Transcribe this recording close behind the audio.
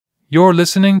You're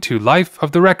listening to Life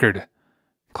of the Record,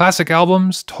 classic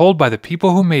albums told by the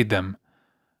people who made them.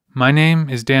 My name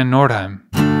is Dan Nordheim.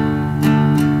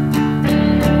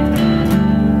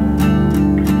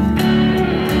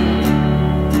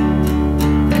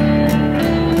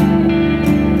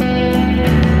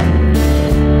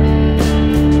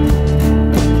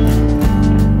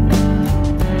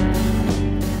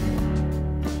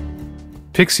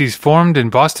 Pixies formed in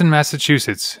Boston,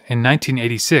 Massachusetts in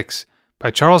 1986 by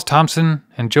Charles Thompson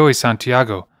and Joey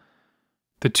Santiago.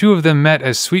 The two of them met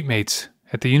as suitemates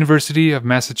at the University of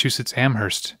Massachusetts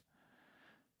Amherst.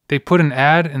 They put an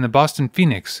ad in the Boston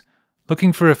Phoenix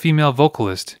looking for a female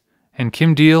vocalist, and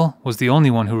Kim Deal was the only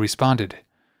one who responded.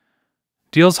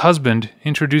 Deal's husband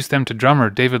introduced them to drummer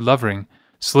David Lovering,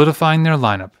 solidifying their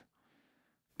lineup.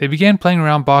 They began playing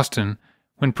around Boston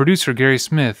when producer Gary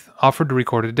Smith offered to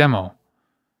record a demo.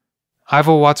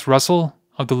 Ivo Watts-Russell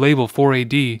of the label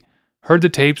 4AD heard the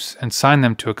tapes and signed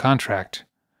them to a contract.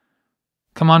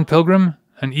 Come On Pilgrim,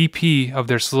 an EP of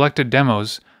their selected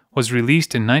demos, was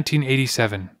released in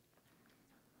 1987.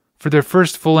 For their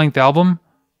first full-length album,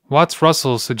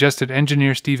 Watts-Russell suggested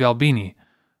engineer Steve Albini,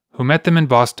 who met them in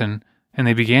Boston, and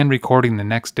they began recording the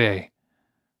next day.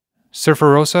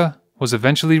 SURFER Rosa was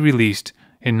eventually released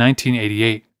in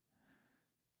 1988.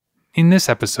 In this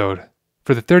episode,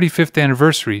 for the 35th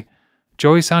anniversary,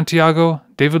 Joey Santiago,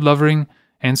 David Lovering,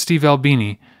 and Steve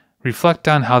Albini reflect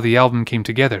on how the album came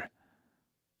together.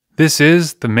 This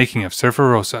is The Making of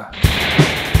SURFER Rosa.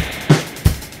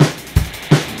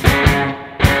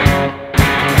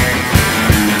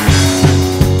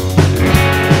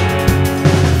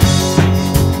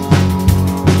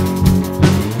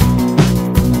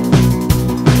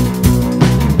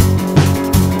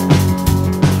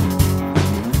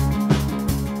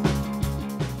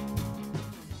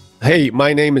 Hey,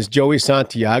 my name is Joey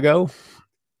Santiago,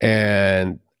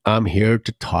 and I'm here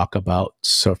to talk about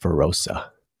SURFER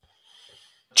Rosa.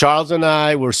 Charles and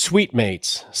I were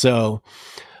suitemates, so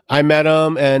I met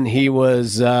him, and he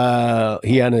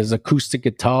had his acoustic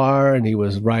guitar, and he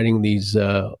was writing these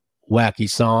wacky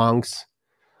songs.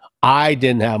 I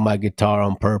didn't have my guitar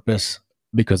on purpose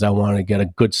because I wanted to get a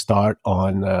good start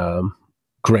on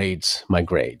my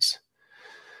grades.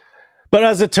 But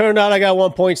as it turned out, I got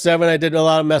 1.7. I did a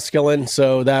lot of mescaline,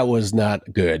 so that was not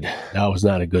good. That was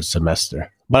not a good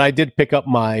semester. But I did pick up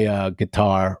my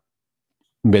guitar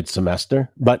mid-semester.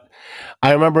 But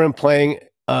I remember him playing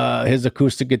his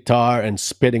acoustic guitar and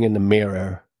spitting in the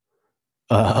mirror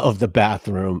of the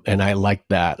bathroom, and I liked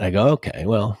that. I go, okay,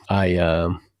 well,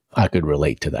 I could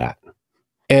relate to that.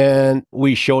 And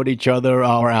we showed each other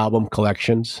our album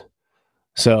collections.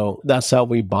 So that's how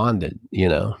we bonded,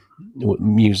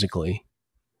 musically.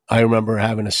 I remember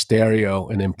having a stereo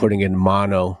and then putting in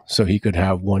mono so he could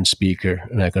have one speaker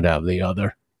and I could have the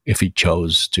other if he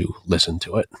chose to listen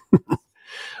to it.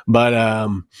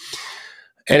 But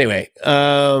anyway,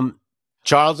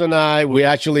 Charles and I, we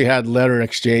actually had letter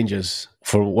exchanges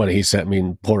for what he sent me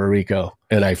in Puerto Rico,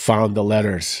 and I found the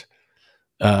letters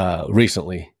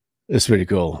recently. It's pretty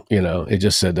cool. It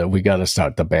just said that we got to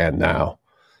start the band now.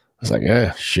 I was like,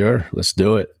 yeah, sure, let's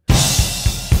do it.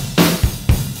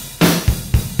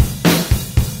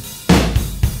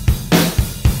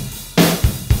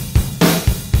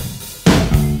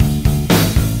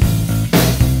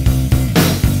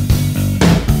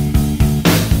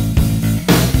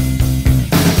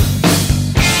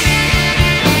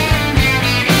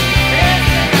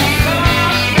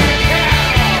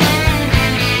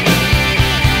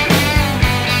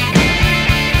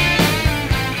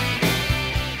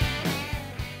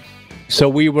 So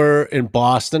we were in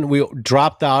Boston. We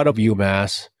dropped out of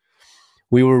UMass.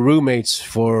 We were roommates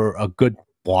for a good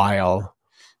while.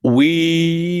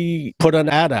 We put an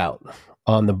ad out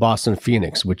on the Boston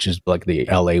Phoenix, which is like the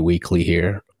LA Weekly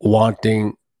here,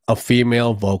 wanting a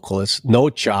female vocalist, no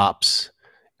chops,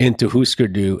 into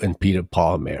Hüsker Dü and Peter,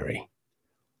 Paul, and Mary.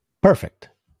 Perfect.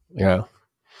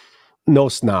 No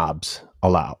snobs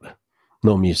allowed.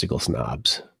 No musical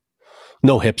snobs.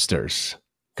 No hipsters.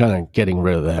 Kind of getting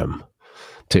rid of them.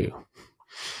 Too.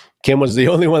 Kim was the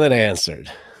only one that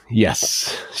answered.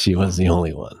 Yes, she was the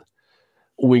only one.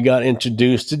 We got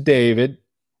introduced to David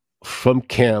from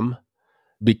Kim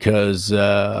because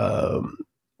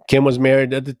Kim was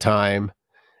married at the time,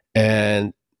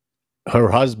 and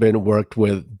her husband worked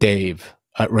with Dave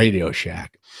at Radio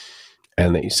Shack.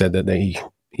 And he said that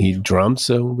he drummed,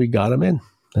 so we got him in.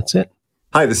 That's it.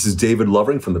 Hi, this is David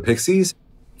Lovering from the Pixies.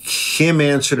 Kim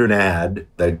answered an ad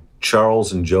that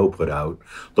Charles and Joe put out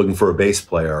looking for a bass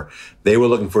player. They were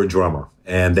looking for a drummer.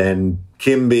 And then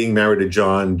Kim being married to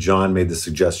John made the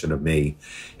suggestion of me.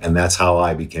 And that's how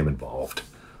I became involved.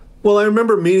 Well, I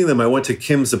remember meeting them. I went to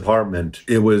Kim's apartment.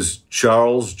 It was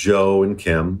Charles, Joe, and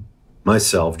Kim,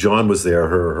 myself. John was there,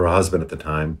 her husband at the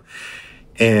time.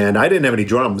 And I didn't have any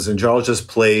drums, and Charles just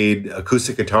played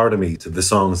acoustic guitar to me to the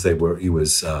songs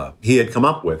he had come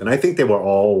up with. And I think they were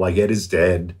all like Ed Is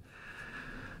Dead,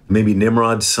 maybe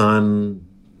Nimrod's Son,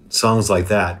 songs like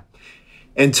that.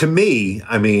 And to me,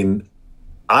 I mean,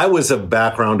 I was a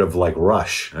background of like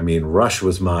Rush. I mean, Rush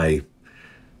was my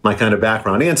kind of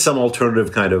background, and some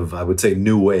alternative kind of, I would say,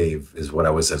 new wave is what I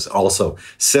was as, also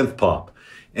synth pop.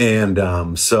 And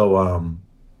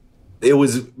it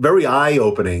was very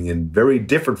eye-opening and very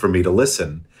different for me to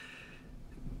listen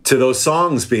to those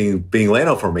songs being laid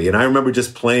out for me. And I remember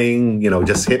just playing,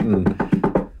 just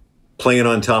playing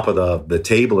on top of the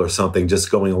table or something,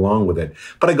 just going along with it.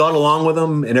 But I got along with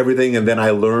them and everything, and then I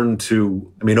learned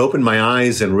to, open my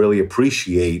eyes and really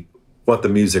appreciate what the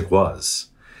music was.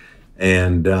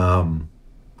 And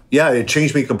it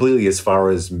changed me completely as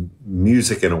far as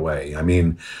music in a way.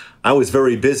 I was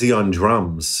very busy on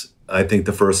drums. I think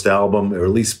the first album, or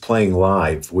at least playing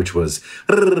live, which was,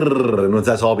 and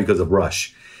that's all because of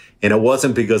Rush. And it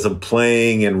wasn't because of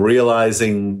playing and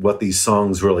realizing what these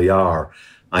songs really are.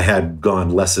 I had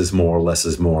gone less is more, less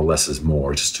is more, less is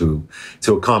more, just to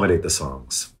accommodate the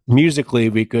songs. Musically,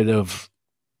 we could have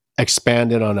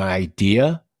expanded on an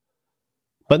idea,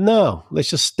 but no, let's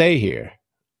just stay here.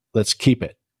 Let's keep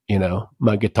it.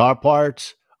 My guitar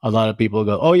parts, a lot of people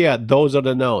go, oh yeah, those are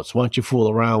the notes. Why don't you fool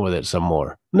around with it some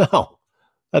more? No,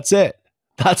 that's it.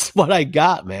 That's what I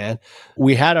got, man.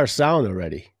 We had our sound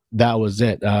already. That was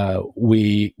it.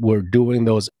 We were doing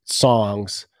those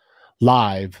songs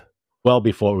live well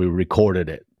before we recorded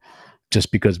it,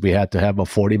 just because we had to have a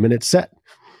 40-minute set.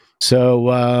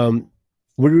 So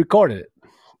we recorded it.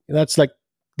 That's like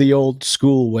the old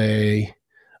school way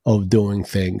of doing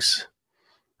things.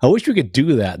 I wish we could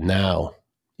do that now,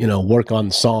 work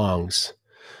on songs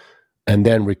and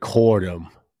then record them.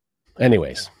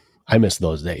 Anyways, I miss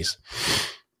those days.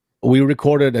 We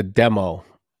recorded a demo.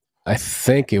 I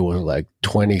think it was like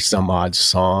 20 some odd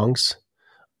songs,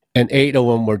 and 8 of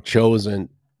them were chosen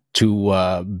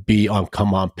to be on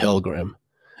Come On Pilgrim.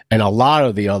 And a lot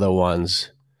of the other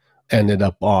ones ended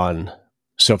up on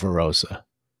Surfer Rosa.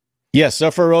 Yes,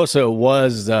 Surfer Rosa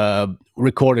was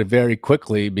recorded very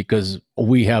quickly because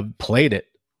we have played it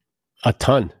a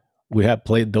ton. We have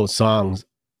played those songs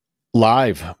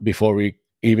live before we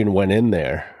even went in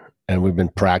there. And we've been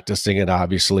practicing it,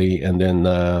 obviously, and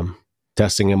then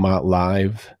testing them out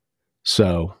live.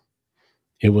 So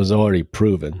it was already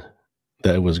proven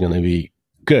that it was going to be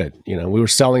good. We were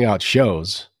selling out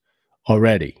shows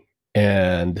already.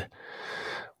 And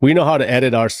we know how to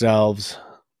edit ourselves.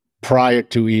 Prior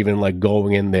to even like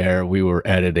going in there, we were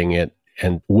editing it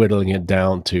and whittling it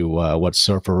down to what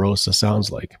Surfer Rosa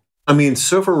sounds like.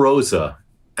 Surfer Rosa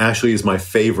actually is my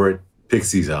favorite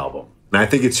Pixies album. And I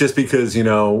think it's just because,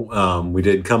 we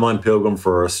did Come On Pilgrim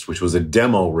first, which was a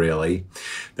demo, really.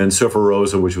 Then Surfer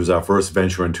Rosa, which was our first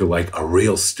venture into like a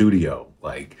real studio,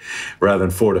 like rather than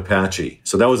Fort Apache.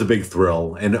 So that was a big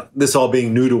thrill. And this all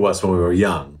being new to us when we were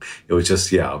young, it was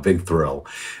just, a big thrill.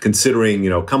 Considering,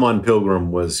 Come On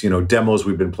Pilgrim was, demos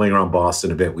we've been playing around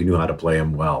Boston a bit. We knew how to play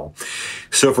them well.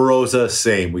 Surfer Rosa,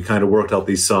 same. We kind of worked out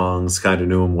these songs, kind of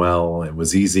knew them well. It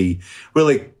was easy,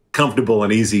 really comfortable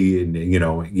and easy, and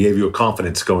gave you a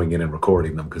confidence going in and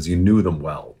recording them because you knew them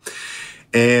well.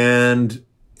 And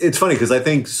it's funny because I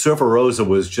think Surfer Rosa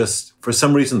was just, for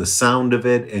some reason, the sound of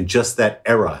it and just that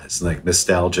era is like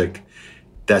nostalgic.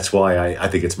 That's why I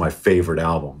think it's my favorite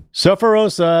album. Surfer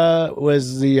Rosa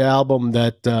was the album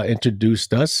that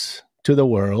introduced us to the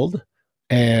world.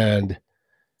 And,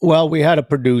 well, we had a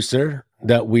producer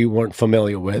that we weren't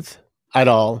familiar with at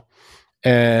all.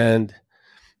 And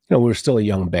we were still a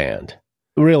young band.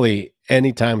 Really,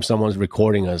 anytime someone's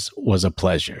recording us was a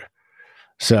pleasure.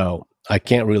 So I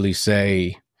can't really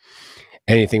say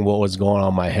anything what was going on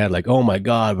in my head, like, oh my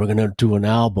God, we're going to do an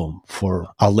album for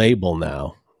a label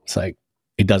now. It's like,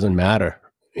 it doesn't matter.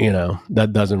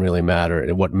 That doesn't really matter.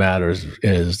 And what matters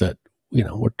is that,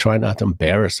 we're trying not to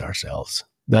embarrass ourselves.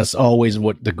 That's always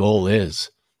what the goal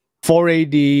is.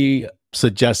 4AD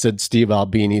suggested Steve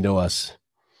Albini to us.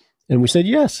 And we said,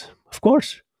 yes, of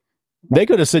course. They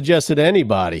could have suggested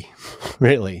anybody,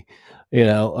 really,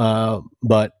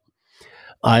 but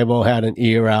Ivo had an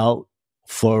ear out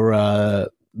for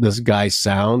this guy's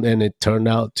sound, and it turned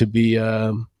out to be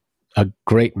a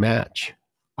great match.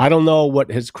 I don't know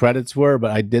what his credits were, but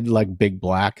I did like Big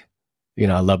Black.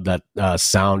 I love that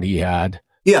sound he had.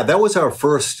 Yeah, that was our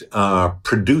first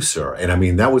producer,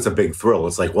 and that was a big thrill.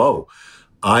 It's like, whoa,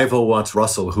 Ivo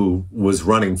Watts-Russell, who was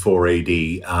running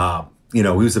 4AD, he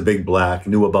was a Big Black,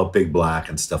 knew about Big Black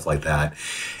and stuff like that,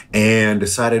 and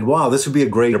decided, wow, this would be a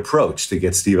great approach to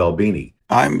get Steve Albini.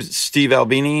 I'm Steve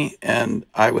Albini, and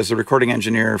I was a recording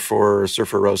engineer for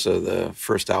Surfer Rosa, the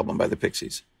first album by the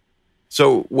Pixies.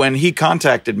 So when he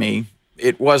contacted me,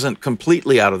 it wasn't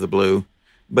completely out of the blue,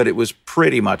 but it was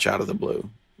pretty much out of the blue.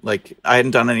 Like, I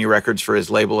hadn't done any records for his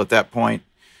label at that point.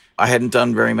 I hadn't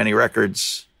done very many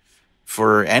records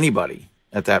for anybody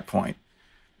at that point.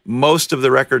 Most of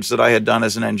the records that I had done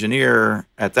as an engineer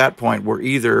at that point were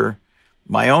either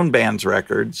my own band's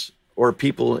records or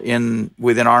people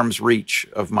within arm's reach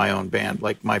of my own band,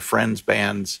 like my friends'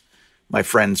 bands, my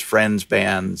friends' friends'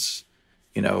 bands,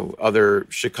 other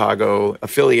Chicago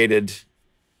affiliated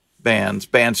bands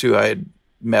who I had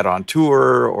met on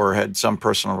tour or had some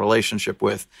personal relationship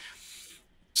with.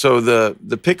 So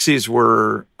the Pixies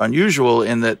were unusual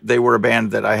in that they were a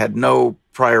band that I had no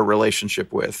prior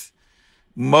relationship with.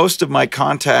 Most of my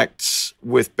contacts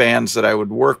with bands that I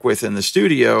would work with in the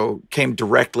studio came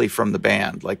directly from the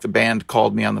band. Like, the band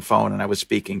called me on the phone and I was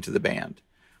speaking to the band.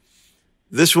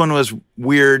 This one was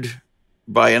weird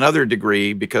by another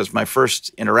degree because my first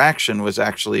interaction was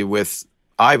actually with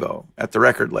Ivo at the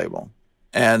record label.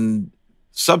 And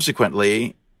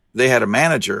subsequently, they had a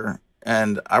manager,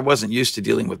 and I wasn't used to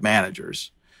dealing with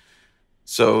managers.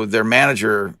 So their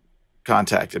manager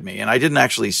contacted me, and I didn't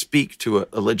actually speak to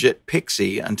a legit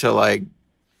Pixie until I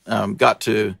got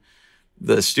to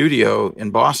the studio in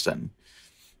Boston.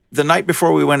 The night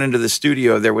before we went into the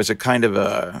studio, there was a kind of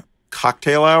a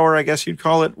cocktail hour, I guess you'd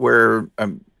call it, where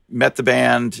I met the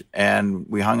band and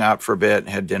we hung out for a bit,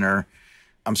 had dinner.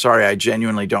 I'm sorry, I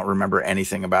genuinely don't remember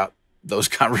anything about those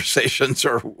conversations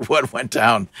or what went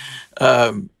down.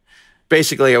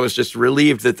 Basically, I was just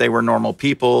relieved that they were normal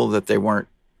people, that they weren't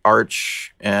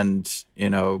arch and,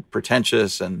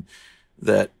 pretentious, and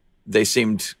that they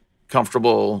seemed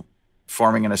comfortable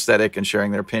forming an aesthetic and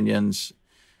sharing their opinions.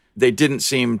 They didn't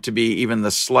seem to be even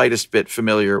the slightest bit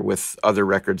familiar with other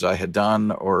records I had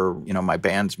done or, my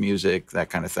band's music, that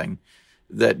kind of thing.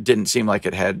 That didn't seem like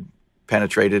it had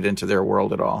penetrated into their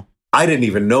world at all. I didn't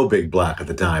even know Big Black at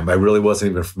the time. I really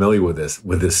wasn't even familiar with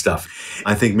this stuff.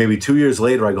 I think maybe 2 years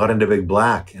later, I got into Big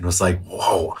Black and was like,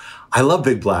 whoa, I love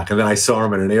Big Black. And then I saw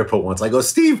him in an airport once. I go,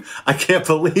 Steve, I can't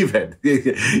believe it.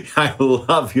 I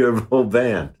love your whole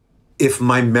band. If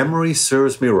my memory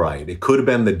serves me right, it could have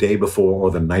been the day before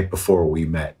or the night before we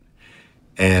met.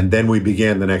 And then we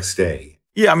began the next day.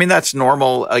 Yeah, I mean, that's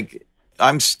normal. Like,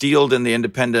 I'm steeled in the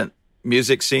independent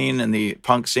music scene and the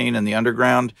punk scene and the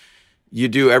underground. You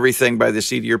do everything by the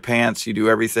seat of your pants. You do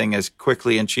everything as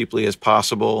quickly and cheaply as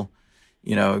possible.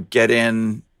 Get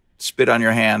in, spit on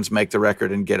your hands, make the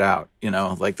record, and get out.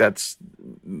 Like, that's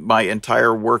my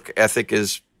entire work ethic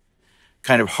is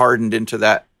kind of hardened into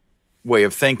that way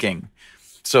of thinking.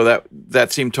 So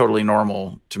that seemed totally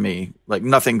normal to me. Like,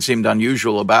 nothing seemed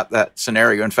unusual about that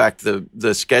scenario. In fact,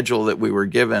 the schedule that we were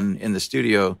given in the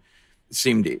studio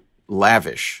seemed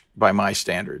lavish by my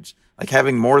standards. Like,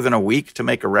 having more than a week to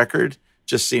make a record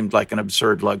just seemed like an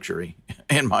absurd luxury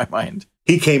in my mind.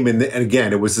 He came in, and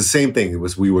again, it was the same thing.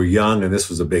 We were young, and this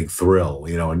was a big thrill,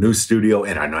 a new studio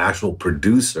and an actual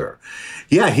producer.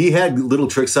 Yeah, he had little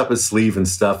tricks up his sleeve and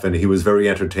stuff, and he was very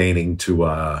entertaining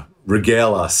to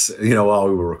regale us, while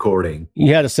we were recording. He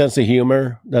had a sense of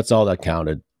humor. That's all that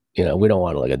counted. We don't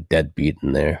want like a deadbeat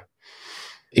in there.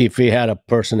 If he had a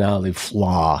personality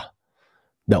flaw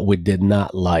that we did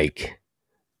not like,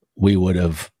 we would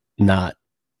have not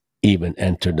even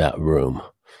entered that room.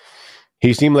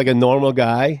 He seemed like a normal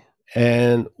guy,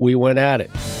 and we went at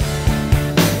it.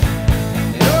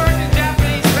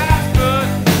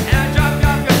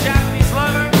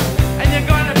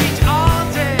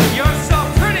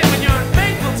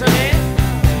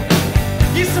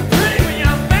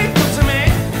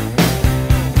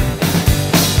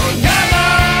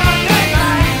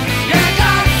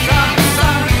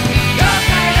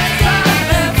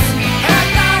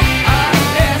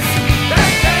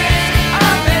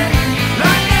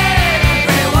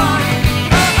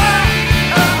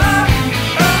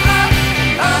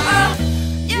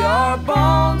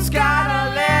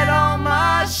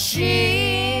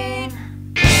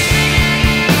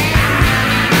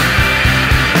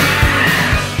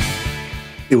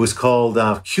 It was called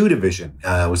Q Division.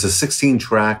 It was a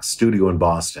 16-track studio in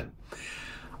Boston.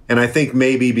 And I think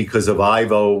maybe because of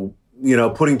Ivo,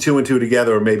 putting two and two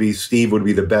together, or maybe Steve would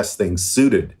be the best thing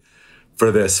suited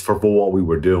for what we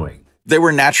were doing. They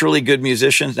were naturally good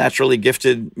musicians, naturally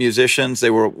gifted musicians.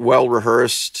 They were well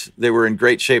rehearsed. They were in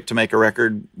great shape to make a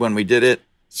record when we did it.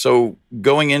 So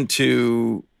going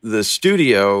into the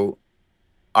studio,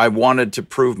 I wanted to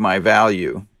prove my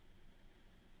value.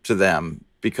 to them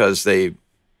because they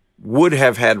would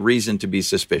have had reason to be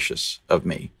suspicious of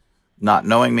me, not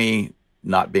knowing me,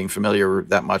 not being familiar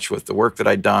that much with the work that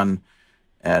I'd done,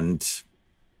 and,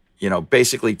 you know,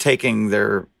 basically taking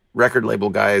their record label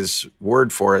guy's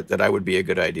word for it that I would be a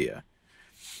good idea.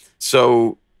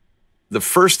 So the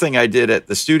first thing I did at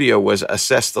the studio was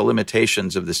assess the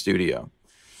limitations of the studio.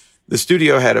 The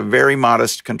studio had a very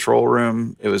modest control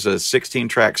room. It was a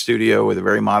 16-track studio with a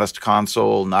very modest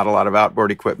console, not a lot of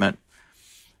outboard equipment.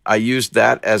 I used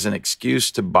that as an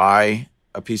excuse to buy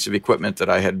a piece of equipment that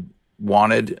I had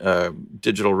wanted, a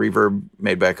digital reverb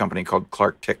made by a company called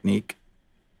Clark Technique.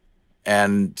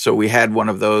 And so we had one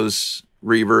of those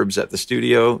reverbs at the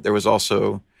studio. There was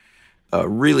also a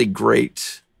really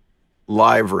great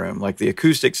live room. Like the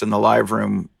acoustics in the live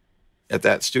room at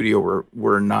that studio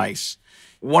were nice.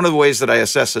 One of the ways that I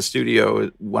assess a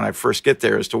studio when I first get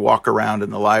there is to walk around in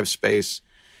the live space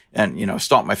and, you know,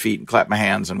 stomp my feet and clap my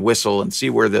hands and whistle and see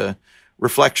where the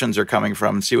reflections are coming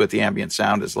from and see what the ambient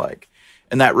sound is like.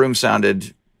 And that room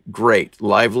sounded great,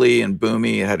 lively and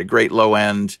boomy. It had a great low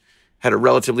end, had a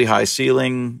relatively high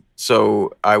ceiling.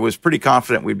 So I was pretty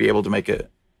confident we'd be able to make it,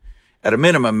 at a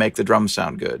minimum, make the drums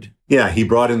sound good. Yeah, he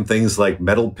brought in things like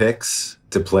metal picks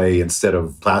to play instead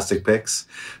of plastic picks.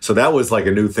 So that was like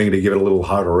a new thing to give it a little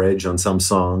harder edge on some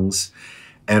songs.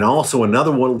 And also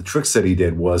another one of the tricks that he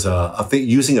did was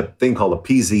using a thing called a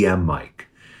PZM mic.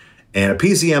 And a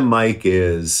PZM mic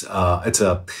is, it's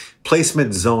a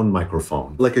placement zone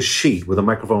microphone, like a sheet with a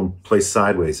microphone placed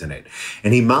sideways in it.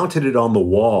 And he mounted it on the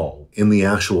wall in the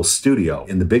actual studio,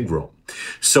 in the big room.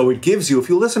 So it gives you, if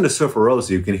you listen to Surfer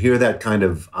Rosa, you can hear that kind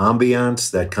of ambiance,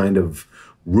 that kind of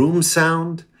room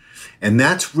sound. And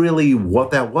that's really what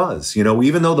that was. You know,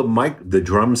 even though the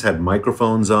drums had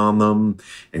microphones on them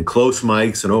and close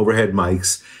mics and overhead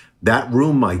mics, that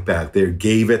room mic back there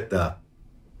gave it the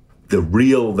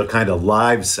kind of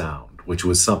live sound, which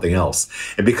was something else.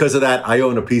 And because of that, I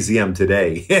own a PZM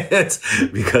today. It's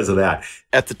because of that.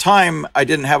 At the time, I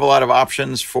didn't have a lot of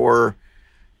options for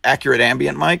accurate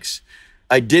ambient mics.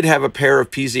 I did have a pair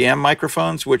of PZM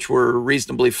microphones, which were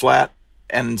reasonably flat.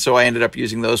 And so I ended up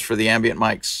using those for the ambient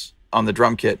mics on the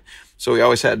drum kit. So we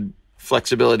always had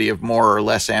flexibility of more or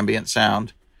less ambient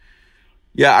sound.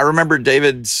 Yeah, I remember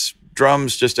David's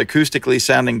drums just acoustically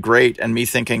sounding great and me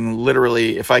thinking,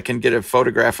 literally, if I can get a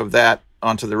photograph of that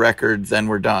onto the record, then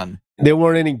we're done. There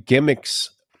weren't any gimmicks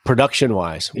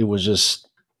production-wise. It was just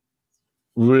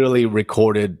really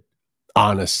recorded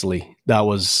honestly. That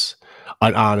was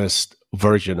an honest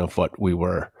version of what we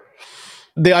were.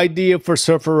 The idea for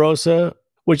Surfer Rosa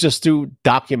was just to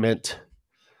document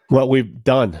what we've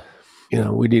done. You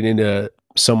know, we needed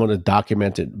someone to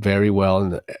document it very well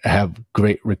and have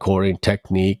great recording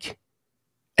technique.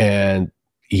 And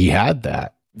he had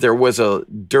that. There was a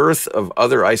dearth of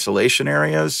other isolation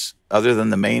areas other than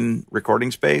the main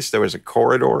recording space. There was a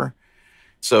corridor.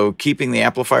 So keeping the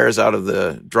amplifiers out of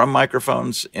the drum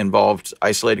microphones involved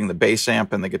isolating the bass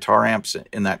amp and the guitar amps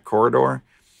in that corridor.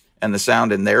 And the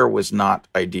sound in there was not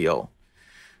ideal.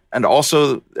 And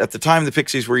also, at the time, the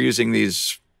Pixies were using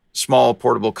these small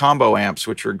portable combo amps,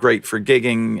 which were great for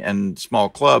gigging and small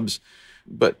clubs,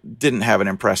 but didn't have an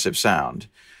impressive sound.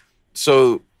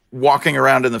 So walking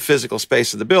around in the physical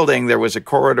space of the building, there was a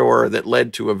corridor that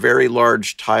led to a very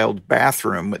large tiled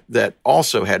bathroom that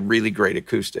also had really great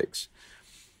acoustics.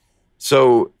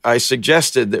 So I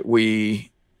suggested that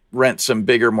we rent some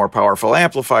bigger, more powerful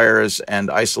amplifiers and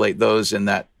isolate those in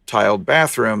that tiled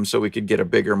bathroom so we could get a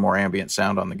bigger, more ambient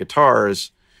sound on the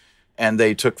guitars. And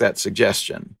they took that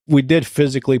suggestion. We did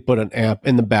physically put an amp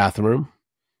in the bathroom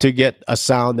to get a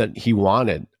sound that he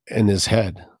wanted in his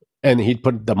head. And he'd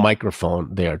put the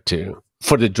microphone there too,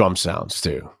 for the drum sounds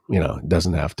too. You know, it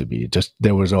doesn't have to be, just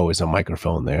there was always a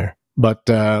microphone there. But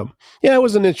yeah, it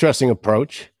was an interesting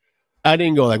approach. I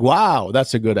didn't go like, wow,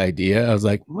 that's a good idea. I was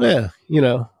like, yeah, you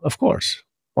know, of course.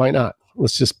 Why not?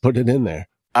 Let's just put it in there.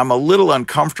 I'm a little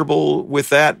uncomfortable with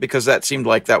that because that seemed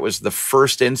like that was the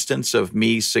first instance of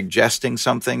me suggesting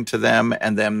something to them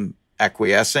and them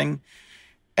acquiescing.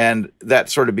 And that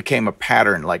sort of became a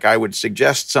pattern. Like I would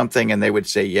suggest something and they would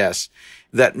say yes.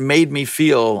 That made me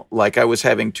feel like I was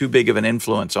having too big of an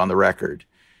influence on the record.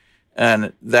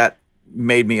 And that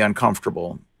made me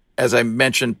uncomfortable. As I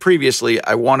mentioned previously,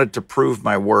 I wanted to prove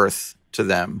my worth to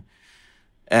them.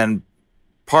 And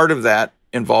part of that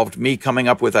involved me coming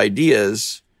up with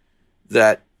ideas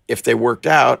that, if they worked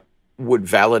out, would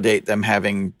validate them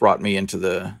having brought me into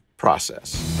the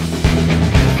process.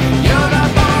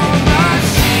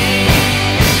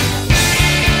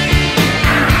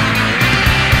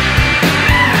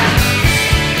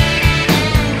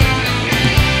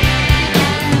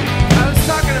 I was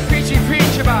talking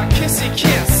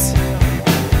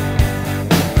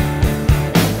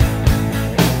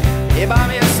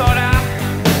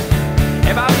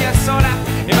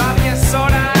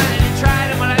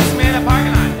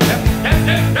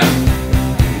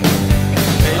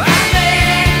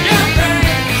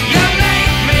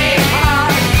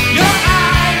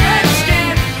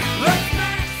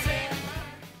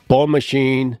Bone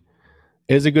Machine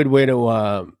is a good way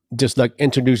to just like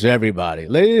introduce everybody.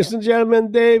 Ladies and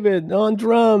gentlemen, David on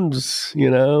drums,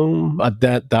 you know, at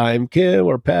that time, Kim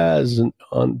or Paz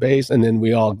on bass, and then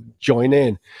we all join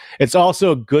in. It's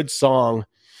also a good song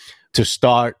to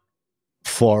start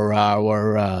for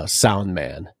our sound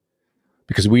man,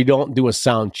 because we don't do a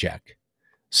sound check.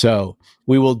 So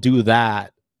we will do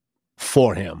that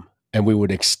for him, and we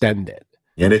would extend it.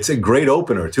 And it's a great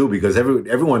opener, too, because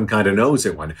everyone kind of knows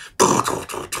it when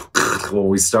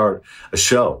we start a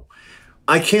show.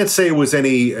 I can't say it was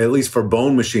any, at least for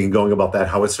Bone Machine, going about that,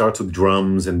 how it starts with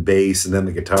drums and bass and then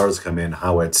the guitars come in,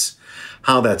 how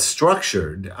that's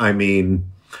structured. I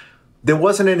mean, there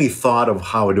wasn't any thought of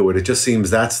how to do it. It just seems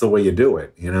that's the way you do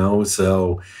it, you know?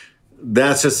 So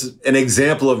that's just an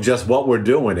example of just what we're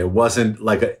doing. It wasn't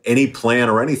like any plan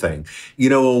or anything. You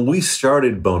know, when we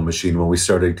started Bone Machine, when we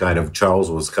started kind of,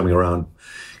 Charles was coming around,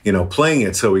 you know, playing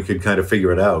it so we could kind of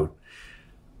figure it out.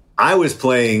 I was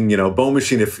playing, you know, Bone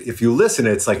Machine. If you listen,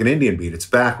 it's like an Indian beat. It's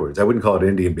backwards. I wouldn't call it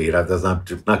Indian beat. That's not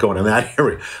going in that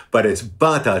area. But it's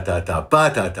ba da da da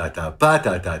ba da da da ba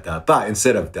da da da ba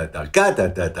instead of da da ga da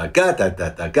da da ga da da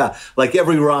da ga. Like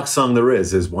every rock song there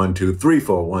is 1 2 3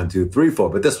 4 1 2 3 4.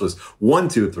 But this was 1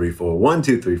 2 3 4 1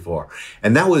 2 3 4.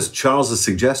 And that was Charles's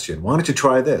suggestion. Why don't you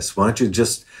try this? Why don't you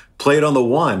just play it on the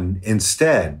one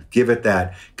instead? Give it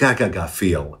that ga ga ga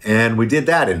feel. And we did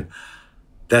that, and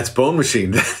that's Bone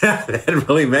Machine. That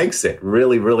really makes it.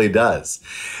 Really, really does.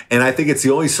 And I think it's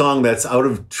the only song that's out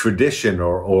of tradition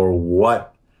or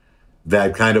what,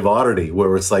 that kind of oddity,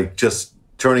 where it's like just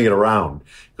turning it around,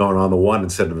 going on the one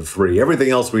instead of the three. Everything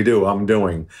else we do, I'm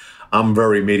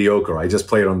very mediocre. I just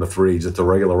play it on the three, just a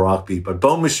regular rock beat. But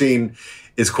Bone Machine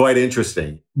is quite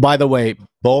interesting. By the way,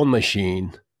 Bone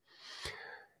Machine,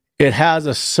 it has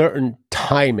a certain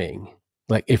timing.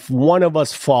 Like if one of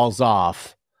us falls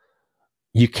off,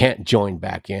 you can't join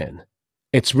back in.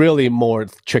 It's really more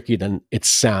tricky than it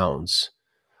sounds.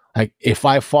 Like if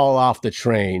I fall off the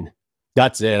train,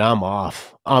 that's it. I'm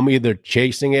off. I'm either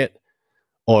chasing it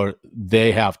or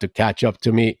they have to catch up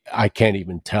to me. I can't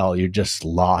even tell. You're just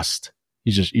lost.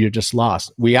 You're just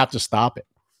lost. We have to stop it.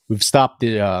 We've stopped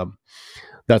that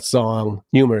song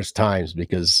numerous times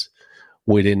because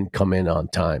we didn't come in on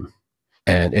time,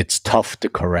 and it's tough to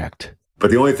correct.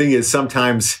 But the only thing is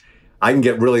sometimes I can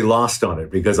get really lost on it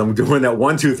because I'm doing that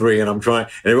 1 2 3 and I'm trying,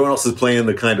 and everyone else is playing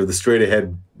the kind of the straight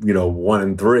ahead, you know, 1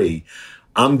 and 3.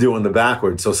 I'm doing the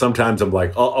backwards. So sometimes I'm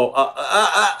like, kind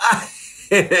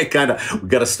of, we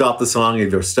got to stop the song,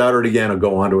 either start it again or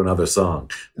go on to another song.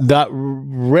 That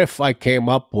riff I came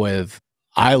up with,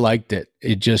 I liked it.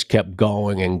 It just kept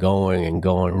going and going and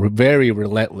going. Very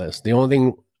relentless. The only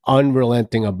thing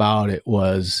unrelenting about it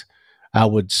was I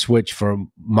would switch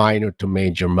from minor to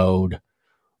major mode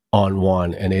on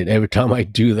one, and every time I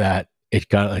do that, it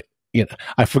kind of, you know,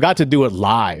 I forgot to do it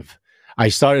live. I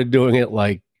started doing it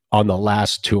like on the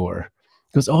last tour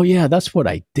because, oh yeah, that's what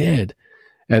I did.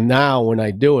 And now when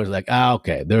I do it, it's like,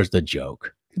 okay, there's the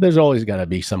joke. There's always got to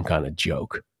be some kind of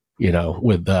joke, you know,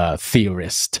 with the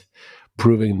theorist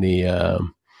proving the,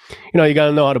 you know, you got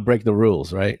to know how to break the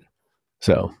rules, right?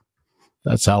 So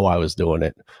that's how I was doing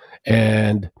it.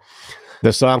 And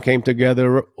the song came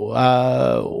together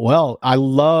well. I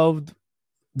loved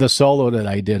the solo that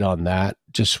I did on that.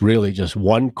 Just really just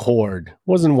one chord. It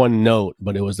wasn't one note,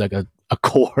 but it was like a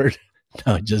chord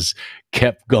that just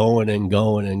kept going and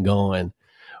going and going.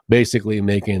 Basically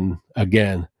making,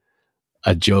 again,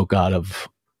 a joke out of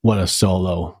what a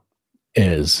solo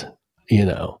is, you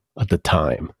know, at the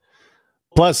time.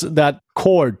 Plus that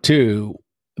chord, too,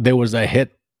 there was a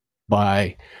hit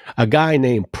by a guy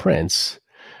named Prince.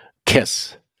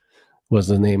 Kiss was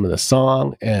the name of the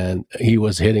song, and he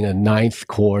was hitting a 9th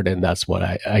chord, and that's what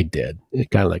I did. It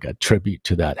kind of like a tribute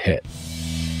to that hit.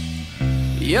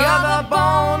 You're the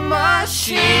Bone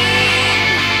Machine.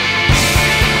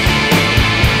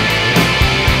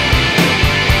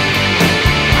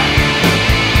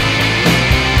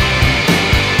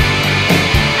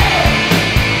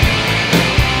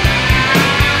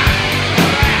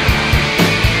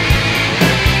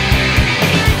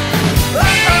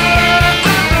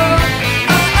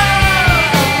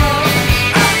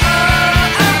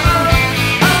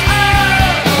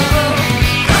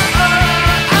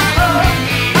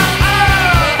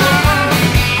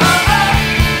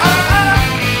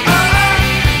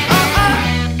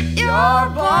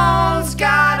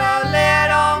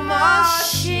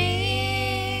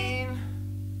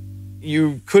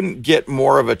 You couldn't get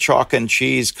more of a chalk and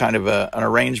cheese kind of an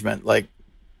arrangement. Like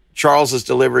Charles's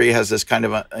delivery has this kind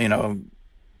of a, you know,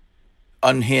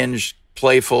 unhinged,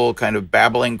 playful kind of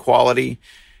babbling quality,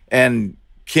 and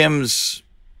Kim's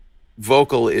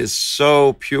vocal is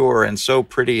so pure and so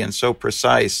pretty and so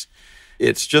precise.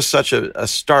 It's just such a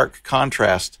stark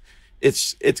contrast.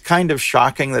 It's kind of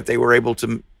shocking that they were able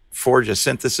to forge a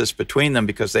synthesis between them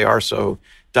because they are so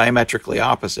diametrically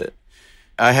opposite.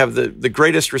 I have the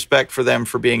greatest respect for them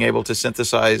for being able to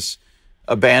synthesize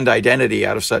a band identity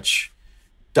out of such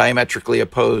diametrically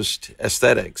opposed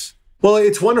aesthetics. Well,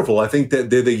 it's wonderful. I think that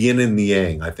they're the yin and the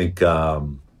yang. I think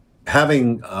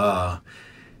having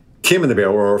Kim in the band,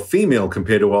 or a female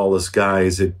compared to all those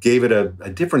guys, it gave it a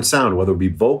different sound, whether it be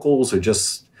vocals or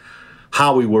just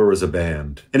how we were as a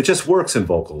band. And it just works in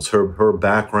vocals. Her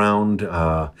background,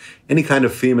 any kind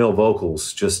of female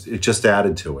vocals, it just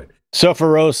added to it. Surfer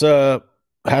Rosa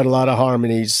had a lot of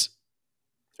harmonies,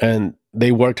 and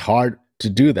they worked hard to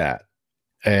do that.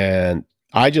 And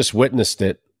I just witnessed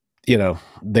it. You know,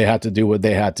 they had to do what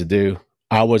they had to do.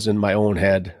 I was in my own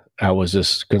head. I was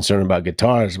just concerned about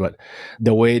guitars, but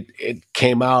the way it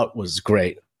came out was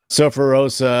great. Surfer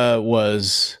Rosa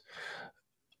was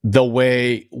the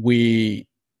way we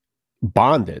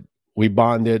bonded. We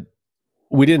bonded.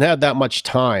 We didn't have that much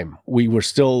time. We were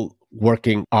still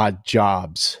working odd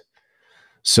jobs.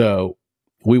 So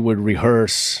we would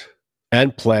rehearse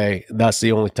and play. That's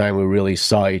the only time we really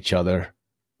saw each other.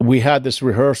 We had this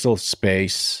rehearsal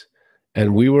space,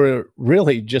 and we were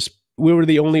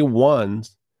the only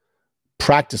ones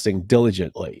practicing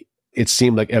diligently. It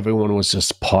seemed like everyone was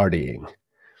just partying.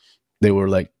 There were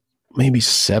like maybe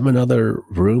 7 other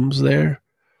rooms there.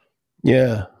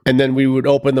 Yeah. And then we would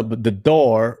open up the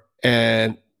door,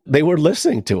 and they were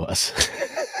listening to us.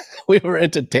 We were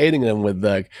entertaining them with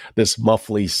this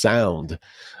muffly sound.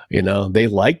 You know, they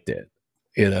liked it.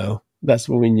 You know, that's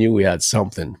when we knew we had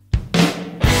something.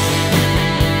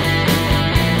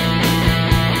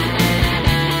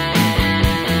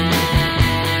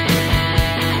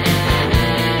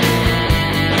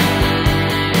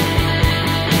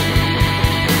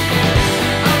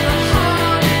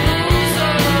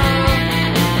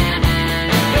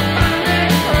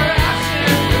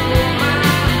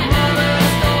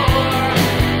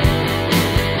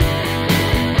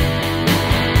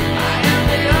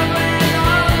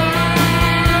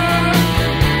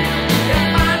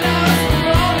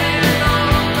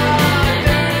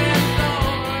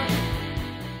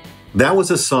 That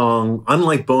was a song,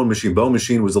 unlike Bone Machine. Bone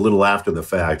Machine was a little after the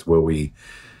fact, where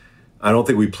I don't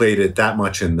think we played it that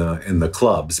much in the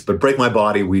clubs, but Break My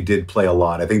Body, we did play a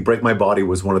lot. I think Break My Body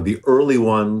was one of the early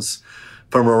ones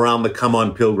from around the Come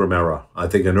On Pilgrim era. I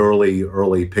think an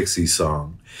early Pixies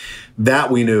song. That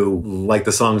we knew, like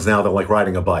the songs now, they're like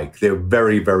riding a bike. They're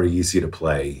very, very easy to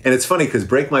play. And it's funny because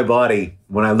Break My Body,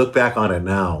 when I look back on it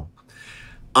now,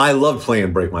 I loved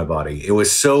playing Break My Body. It was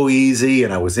so easy,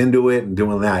 and I was into it and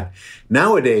doing that.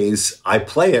 Nowadays, I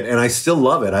play it, and I still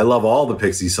love it. I love all the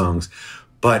Pixie songs,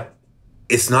 but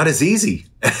it's not as easy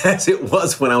as it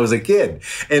was when I was a kid.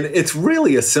 And it's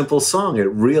really a simple song. It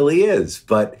really is.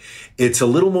 But it's a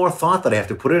little more thought that I have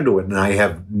to put into it, and I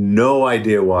have no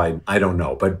idea why. I don't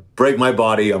know. But Break My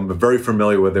Body, I'm very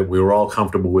familiar with it. We were all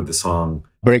comfortable with the song.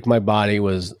 Break My Body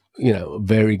was, you know, a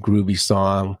very groovy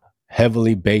song,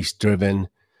 heavily bass-driven.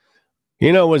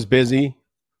 You know, it was busy,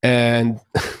 and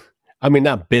I mean,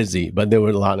 not busy, but there were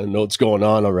a lot of notes going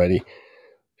on already.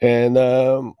 And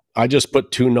I just put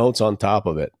 2 notes on top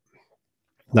of it.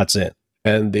 That's it.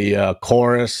 And the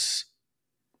chorus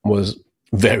was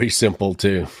very simple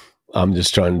too. I'm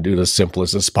just trying to do the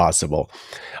simplest as possible.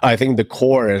 I think the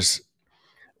chorus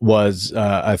was,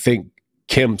 I think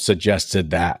Kim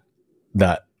suggested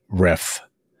that riff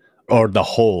or the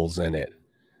holes in it.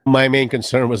 My main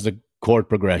concern was the chord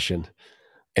progression.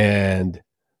 And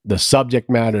the subject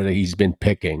matter that he's been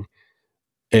picking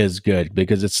is good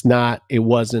because it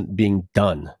wasn't being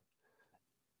done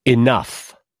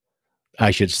enough.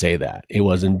 I should say that. It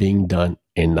wasn't being done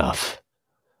enough.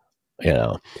 You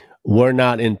know, we're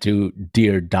not into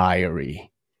Dear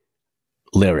Diary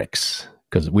lyrics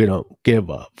because we don't give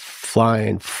a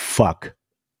flying fuck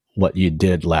what you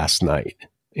did last night,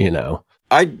 you know.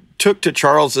 I took to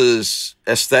Charles's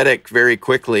aesthetic very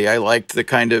quickly. I liked the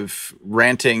kind of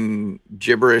ranting,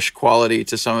 gibberish quality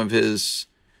to some of his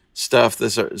stuff,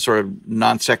 this sort of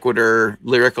non sequitur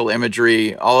lyrical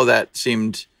imagery. All of that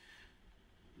seemed,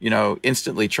 you know,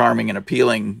 instantly charming and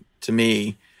appealing to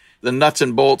me. The nuts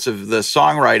and bolts of the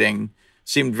songwriting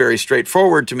seemed very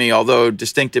straightforward to me, although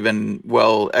distinctive and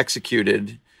well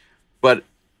executed. But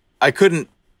I couldn't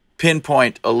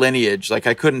pinpoint a lineage. Like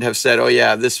I couldn't have said, oh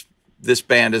yeah, this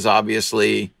band is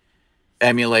obviously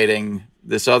emulating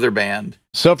this other band.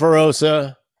 Surfer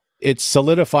Rosa, it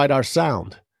solidified our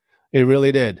sound. It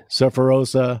really did. Surfer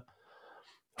Rosa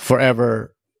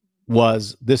forever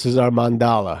was, this is our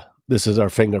mandala. this is our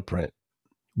fingerprint.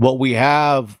 What we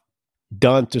have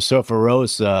done to Surfer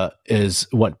Rosa is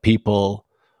what people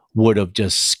would have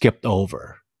just skipped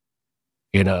over.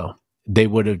 You know, they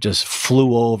would have just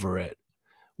flew over it,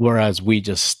 whereas we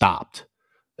just stopped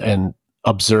and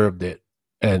observed it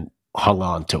and hung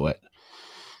on to it.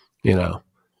 You know,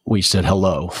 we said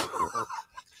hello.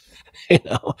 You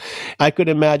know, I could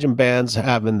imagine bands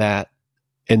having that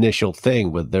initial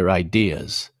thing with their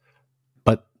ideas,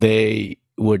 but they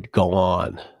would go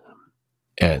on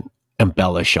and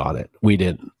embellish on it. We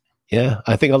didn't. Yeah,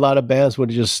 I think a lot of bands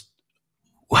would have just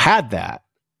had that,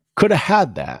 could have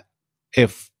had that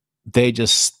if they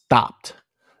just stopped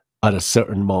at a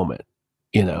certain moment,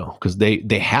 you know, because they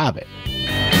have it.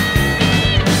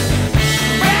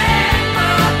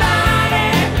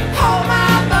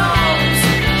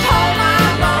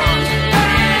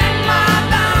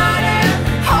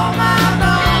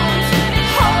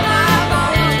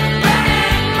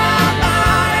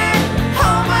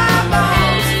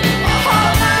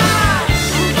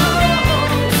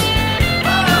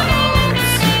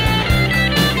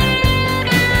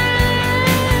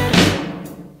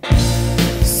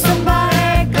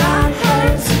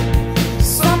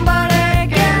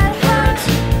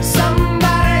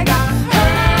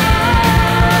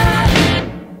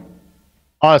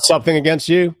 Oh, something against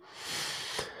you?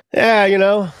 Yeah, you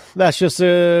know, that's just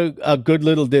a good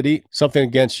little ditty. Something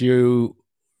against you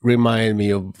reminded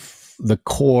me of the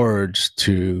chords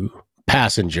to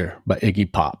Passenger by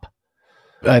Iggy Pop.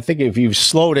 I think if you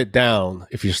slowed it down,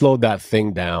 if you slowed that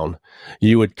thing down,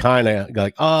 you would kind of go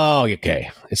like, oh, okay,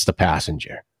 it's the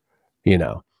Passenger. You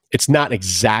know, it's not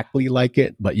exactly like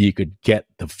it, but you could get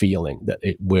the feeling that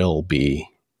it will be,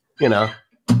 you know.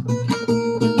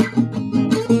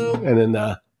 And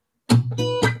then,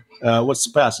 what's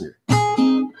the Passenger?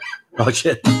 Oh,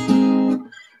 shit.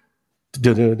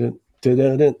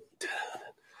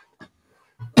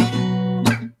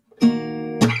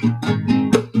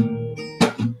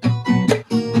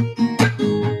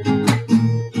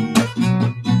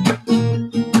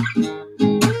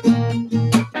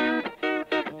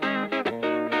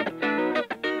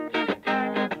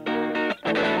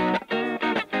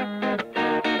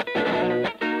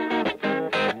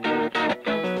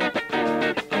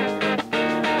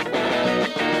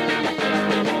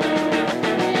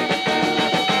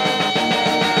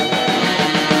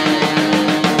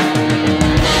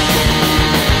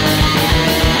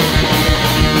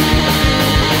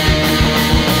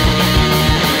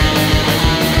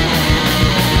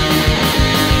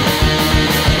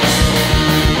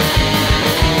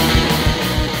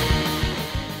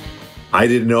 I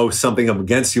didn't know Something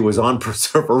Against You was on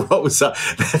Surfer Rosa.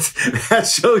 That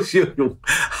shows you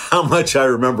how much I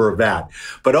remember of that.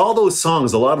 But all those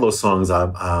songs, a lot of those songs,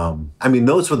 I mean,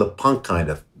 those were the punk kind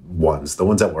of ones, the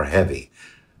ones that were heavy.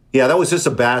 Yeah, that was just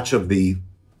a batch of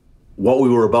what we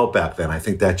were about back then. I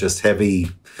think that just heavy,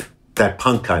 that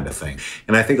punk kind of thing.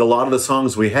 And I think a lot of the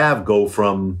songs we have go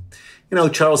from, you know,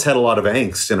 Charles had a lot of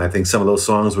angst, and I think some of those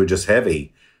songs were just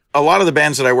heavy. A lot of the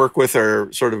bands that I work with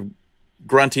are sort of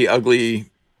grunty, ugly,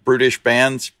 brutish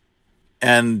bands.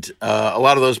 And a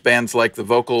lot of those bands like the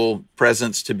vocal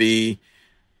presence to be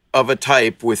of a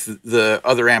type with the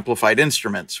other amplified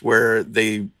instruments, where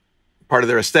part of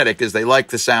their aesthetic is they like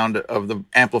the sound of the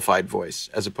amplified voice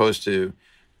as opposed to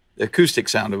the acoustic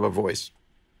sound of a voice.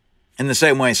 In the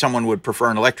same way someone would prefer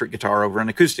an electric guitar over an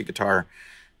acoustic guitar,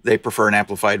 they prefer an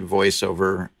amplified voice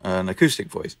over an acoustic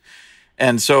voice.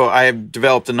 And so I've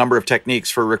developed a number of techniques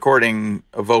for recording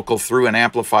a vocal through an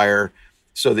amplifier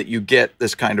so that you get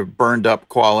this kind of burned up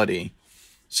quality.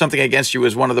 Something Against You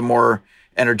is one of the more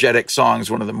energetic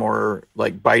songs, one of the more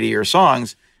like bitier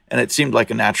songs, and it seemed like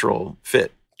a natural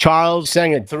fit. Charles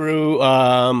sang it through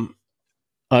an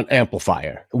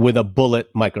amplifier with a bullet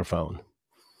microphone.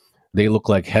 They look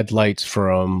like headlights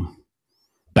from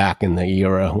back in the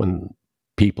era when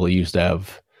people used to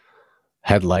have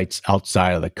headlights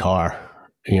outside of the car,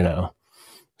 you know.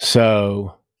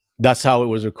 So that's how it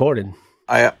was recorded.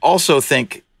 I also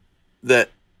think that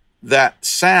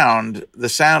sound, the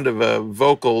sound of a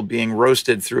vocal being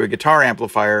roasted through a guitar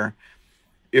amplifier,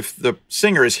 if the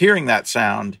singer is hearing that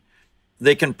sound,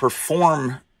 they can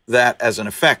perform that as an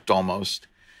effect almost,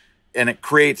 and it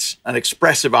creates an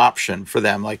expressive option for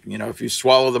them. Like, you know, if you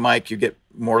swallow the mic, you get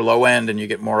more low end and you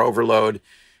get more overload.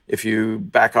 If you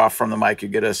back off from the mic, you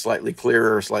get a slightly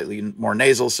clearer, slightly more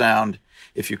nasal sound.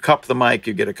 If you cup the mic,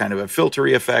 you get a kind of a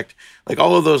filtery effect. Like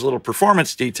all of those little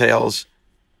performance details,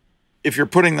 if you're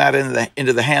putting that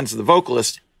into the hands of the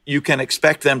vocalist, you can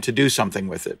expect them to do something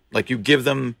with it. Like you give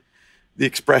them the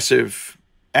expressive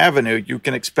avenue, you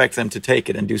can expect them to take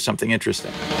it and do something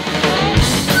interesting.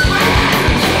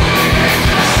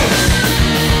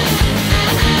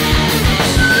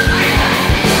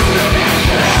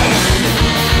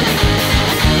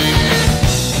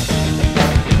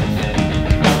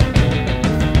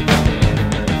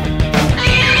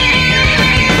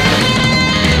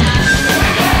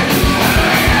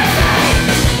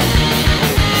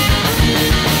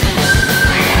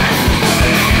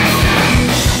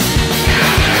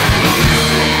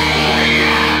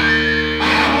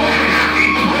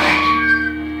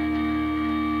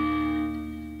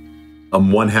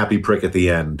 one happy prick at the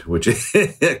end, which is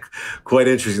quite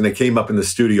interesting. They came up in the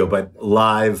studio, but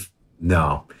live,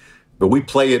 no. But we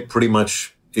play it pretty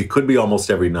much, it could be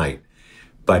almost every night.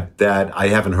 But that, I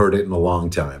haven't heard it in a long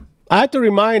time. I had to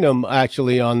remind him,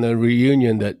 actually, on the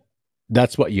reunion that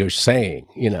that's what you're saying,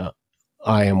 you know,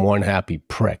 I am one happy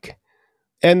prick.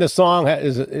 And the song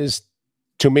is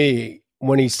to me,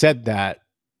 when he said that,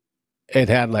 it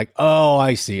had like, oh,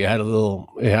 I see. It had a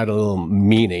little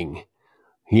meaning,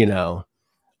 you know.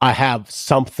 I have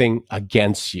something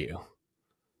against you.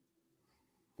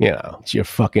 You know, it's your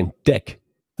fucking dick.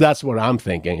 That's what I'm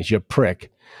thinking. It's your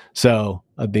prick. So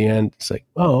at the end, it's like,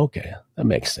 oh, okay, that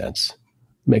makes sense.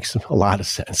 Makes a lot of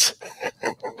sense.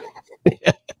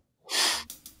 Yeah.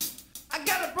 I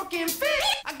got a broken fist.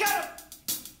 I got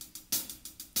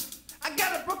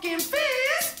a broken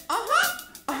fist. I got a broken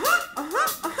fist.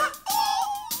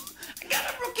 I got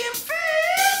a broken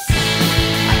fist.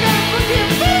 I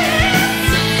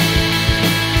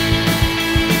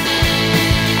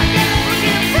got a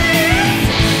broken fist.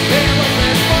 There was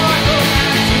this boy who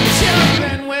had 2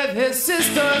 children with his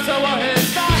sisters over his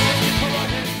daughters, over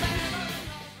his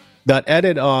That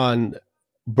edit on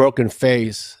Broken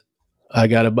Face, I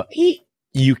got a...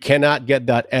 You cannot get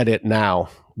that edit now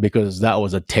because that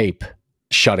was a tape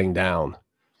shutting down.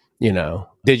 You know,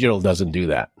 digital doesn't do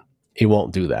that. It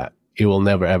won't do that. It will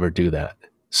never, ever do that.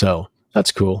 So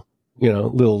that's cool. You know,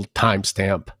 little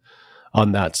timestamp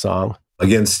on that song.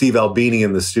 Again, Steve Albini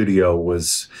in the studio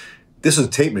this was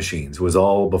tape machines. It was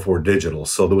all before digital.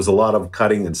 So there was a lot of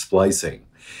cutting and splicing.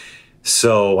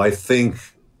 So I think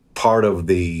part of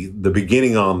the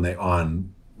beginning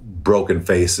on Broken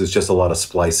Face is just a lot of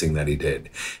splicing that he did.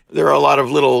 There are a lot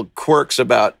of little quirks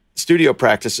about studio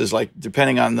practices, like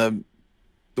depending on the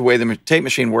way the tape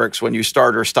machine works, when you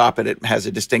start or stop it, it has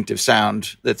a distinctive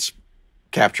sound that's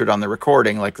captured on the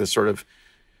recording, like the sort of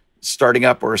starting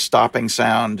up or stopping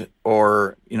sound,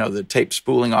 or, you know, the tape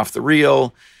spooling off the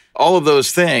reel. All of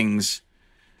those things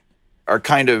are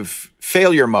kind of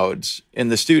failure modes in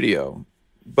the studio.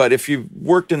 But if you've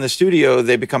worked in the studio,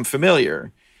 they become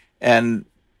familiar. And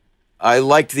I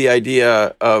liked the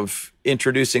idea of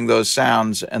introducing those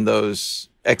sounds and those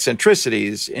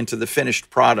eccentricities into the finished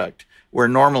product, where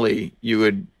normally you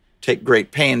would take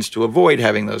great pains to avoid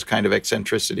having those kind of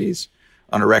eccentricities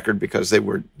on a record because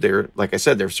they're like I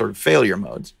said, they're sort of failure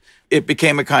modes. It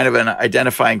became a kind of an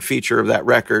identifying feature of that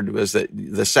record, was that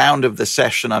the sound of the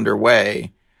session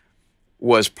underway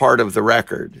was part of the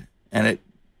record, and it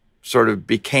sort of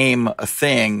became a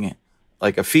thing,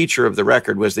 like a feature of the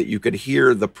record, was that you could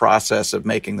hear the process of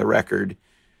making the record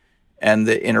and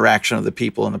the interaction of the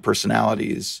people and the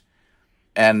personalities.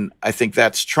 And I think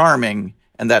that's charming,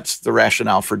 and that's the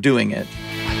rationale for doing it.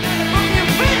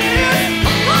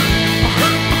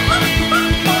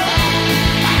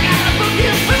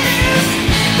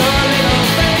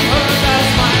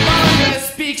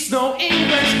 No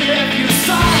English, if you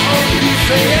saw her, you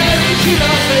say every she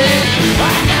does it.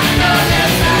 I got no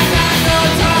lips, I got no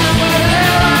tongue,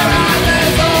 whatever I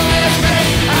there's only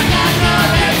space. I got no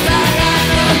lips, I got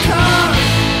no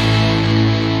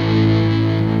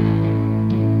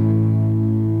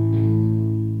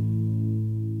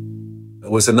tongue.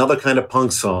 It was another kind of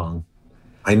punk song.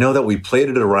 I know that we played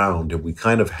it around and we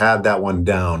kind of had that one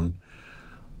down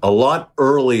a lot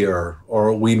earlier,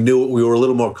 or we knew we were a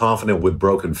little more confident with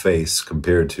Broken Face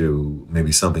compared to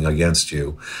maybe Something Against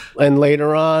You. And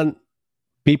later on,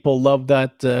 people love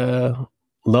that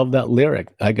lyric.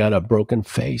 I got a broken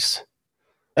face.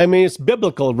 I mean, it's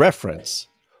biblical reference,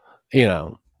 you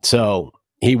know. So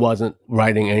he wasn't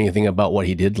writing anything about what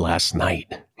he did last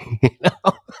night, you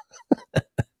know,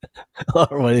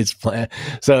 or what his plan.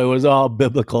 So it was all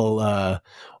biblical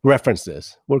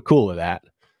references. We're cool with that.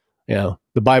 You know,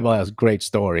 the Bible has great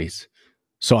stories,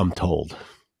 so I'm told.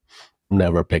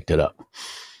 Never picked it up.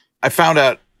 I found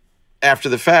out after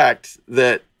the fact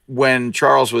that when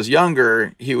Charles was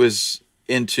younger, he was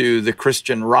into the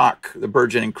Christian rock, the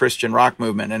burgeoning Christian rock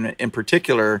movement, and in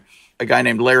particular, a guy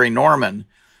named Larry Norman,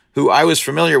 who I was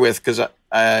familiar with because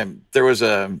there was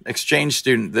an exchange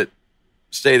student that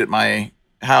stayed at my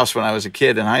house when I was a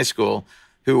kid in high school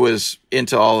who was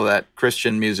into all of that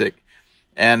Christian music.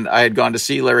 And I had gone to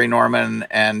see Larry Norman,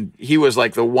 and he was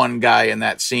like the one guy in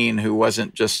that scene who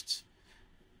wasn't just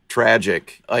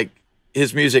tragic. Like,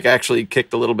 his music actually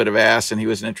kicked a little bit of ass, and he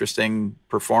was an interesting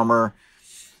performer.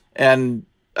 And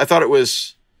I thought it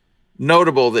was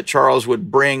notable that Charles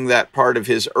would bring that part of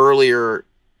his earlier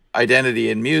identity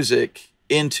in music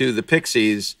into the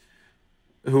Pixies,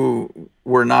 who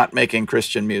were not making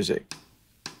Christian music.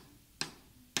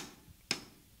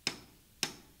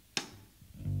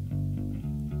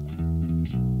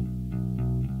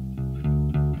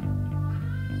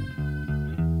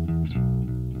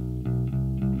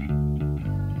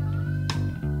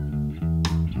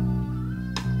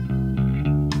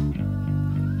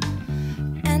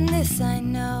 I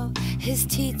know his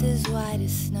teeth as white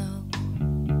as snow.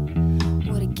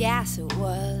 What a gas it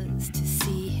was to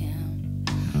see him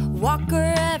walk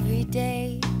her every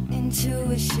day into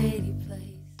a shady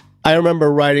place. I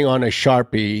remember writing on a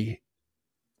Sharpie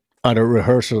on a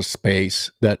rehearsal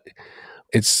space that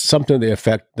it's something to the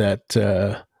effect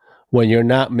that when you're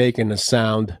not making a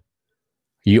sound,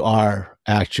 you are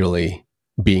actually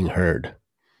being heard.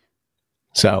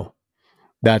 So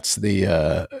that's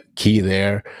the key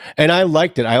there. And I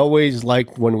liked it. I always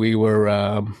liked when we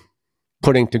were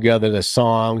putting together the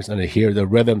songs and I hear the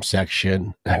rhythm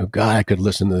section. Oh, God, I could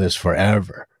listen to this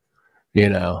forever. You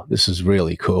know, this is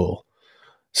really cool.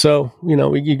 So, you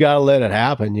know, you got to let it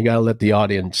happen. You got to let the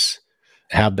audience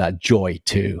have that joy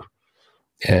too.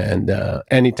 And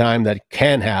anytime that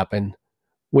can happen,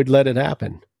 we'd let it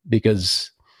happen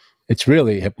because it's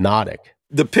really hypnotic.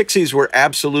 The Pixies were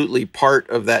absolutely part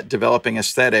of that developing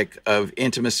aesthetic of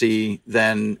intimacy,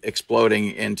 then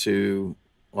exploding into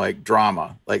like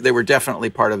drama. Like they were definitely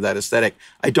part of that aesthetic.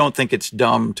 I don't think it's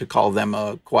dumb to call them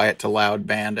a quiet to loud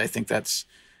band. I think that's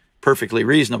perfectly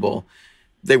reasonable.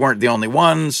 They weren't the only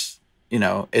ones. You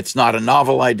know, it's not a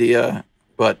novel idea,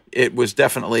 but it was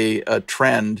definitely a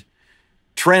trend.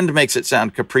 Trend makes it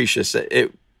sound capricious.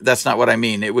 That's not what I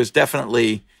mean. It was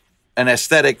definitely an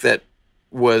aesthetic that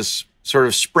was sort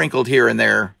of sprinkled here and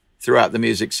there throughout the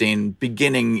music scene,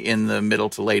 beginning in the middle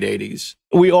to late 80s.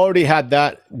 We already had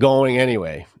that going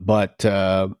anyway, but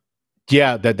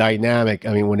yeah, the dynamic,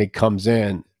 I mean, when it comes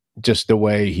in, just the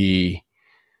way he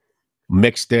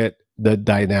mixed it, the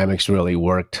dynamics really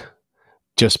worked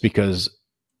just because,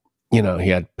 you know, he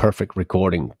had perfect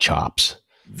recording chops.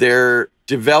 There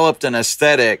developed an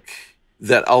aesthetic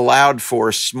that allowed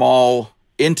for small,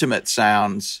 intimate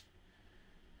sounds,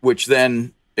 which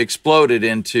then exploded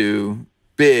into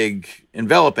big,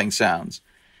 enveloping sounds.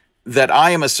 That I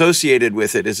am associated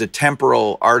with it is a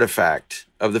temporal artifact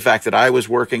of the fact that I was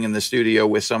working in the studio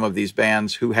with some of these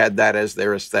bands who had that as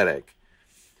their aesthetic.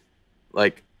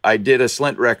 Like, I did a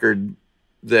Slint record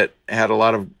that had a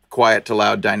lot of quiet to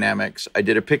loud dynamics. I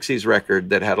did a Pixies record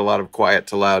that had a lot of quiet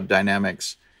to loud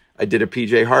dynamics. I did a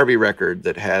PJ Harvey record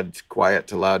that had quiet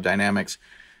to loud dynamics.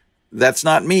 That's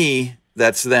not me,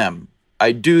 that's them.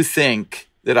 I do think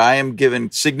that I am given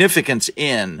significance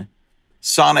in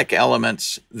sonic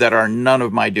elements that are none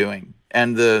of my doing.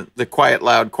 And the quiet,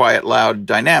 loud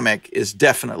dynamic is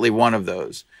definitely one of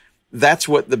those. That's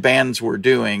what the bands were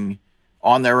doing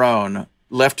on their own,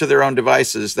 left to their own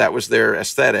devices. That was their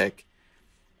aesthetic.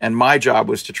 And my job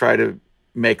was to try to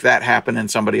make that happen in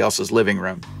somebody else's living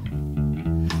room.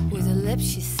 With her lips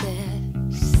she said,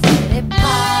 hey,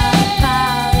 pa,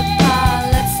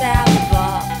 let's have a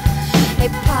ball. Hey,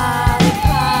 pa,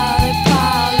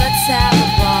 let's have a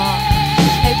ball.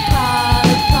 Hey, pa,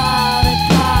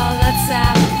 let's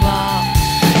have a ball.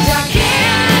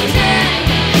 Gigantic,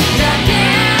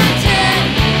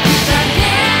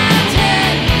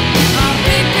 I'm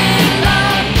reaping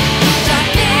love.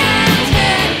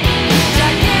 Gigantic,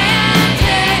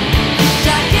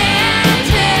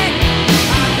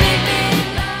 I'm reaping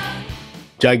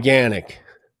love. Gigantic.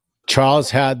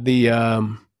 Charles had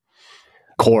the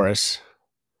chorus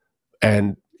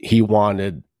and he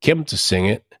wanted Kim to sing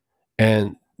it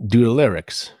and do the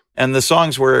lyrics. And the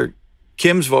songs where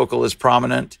Kim's vocal is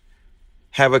prominent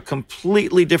have a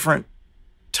completely different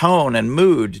tone and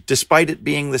mood, despite it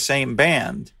being the same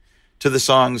band, to the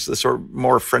songs, the sort of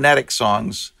more frenetic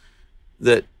songs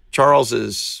that Charles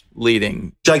is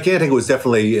leading. Gigantic was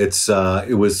definitely,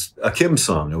 it was a Kim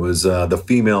song. It was the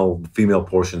female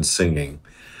portion singing.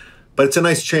 But it's a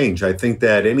nice change. I think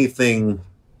that anything,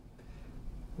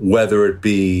 whether it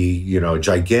be, you know,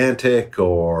 Gigantic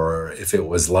or if it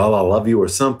was La La Love You or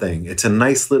something, it's a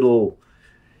nice little,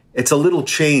 it's a little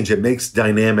change. It makes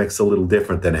dynamics a little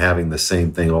different than having the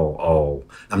same thing all.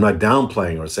 I'm not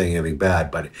downplaying or saying anything bad,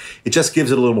 but it just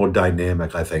gives it a little more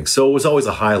dynamic, I think. So it was always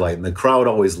a highlight, and the crowd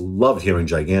always loved hearing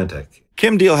Gigantic.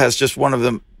 Kim Deal has just one of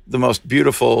the most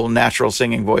beautiful natural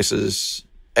singing voices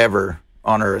ever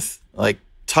on earth. Like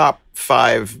top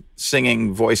 5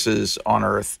 singing voices on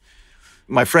earth.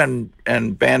 My friend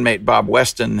and bandmate Bob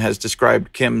Weston has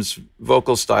described Kim's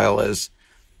vocal style as,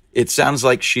 it sounds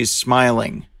like she's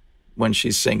smiling when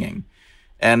she's singing.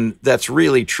 And that's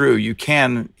really true. You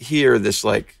can hear this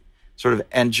like sort of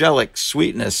angelic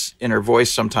sweetness in her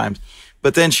voice sometimes,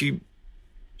 but then she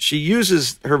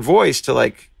uses her voice to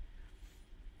like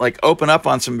open up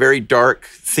on some very dark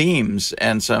themes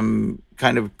and some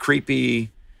kind of creepy,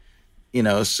 you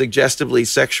know, suggestively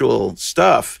sexual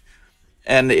stuff.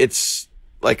 And it's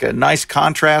like a nice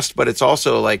contrast, but it's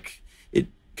also like, it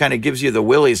kind of gives you the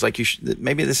willies, like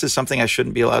maybe this is something I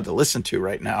shouldn't be allowed to listen to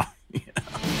right now.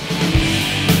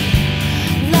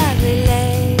 Lovely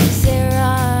lazy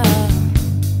run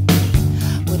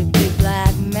with a big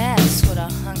black mess, with a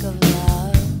hunk of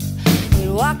love. We'd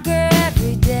walk her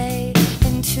every day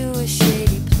into a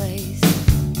shady place.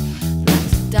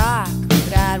 Life's dark,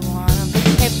 but I'd want him.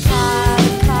 Hey,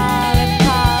 Polly, Polly,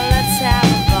 Polly, let's have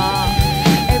a ball.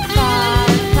 Hey,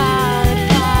 Polly, Polly,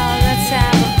 Polly, let's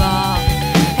have a ball.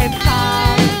 Hey,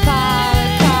 Polly, Polly,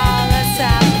 Polly, let's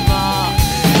have a ball.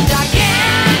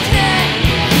 Gigantic,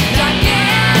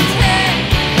 gigantic,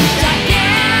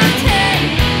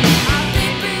 gigantic. I'll be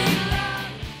big.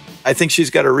 I think she's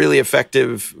got a really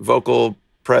effective vocal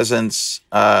presence.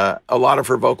 A lot of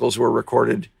her vocals were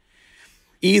recorded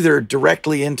either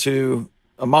directly into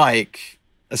a mic.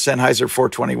 A Sennheiser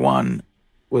 421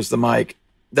 was the mic.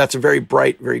 That's a very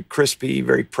bright, very crispy,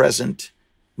 very present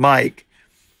mic.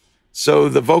 So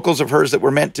the vocals of hers that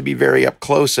were meant to be very up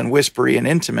close and whispery and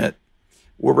intimate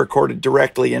were recorded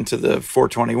directly into the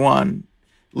 421,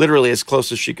 literally as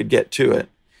close as she could get to it.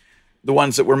 The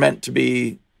ones that were meant to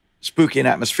be spooky and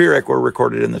atmospheric were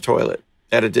recorded in the toilet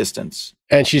at a distance.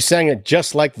 And she sang it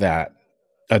just like that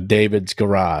at David's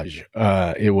garage.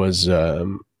 It was,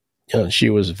 she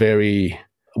was very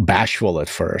bashful at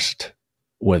first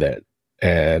with it.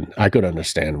 And I could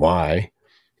understand why.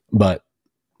 But,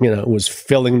 it was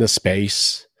filling the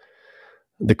space.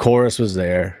 The chorus was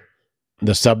there.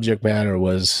 The subject matter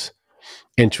was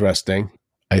interesting.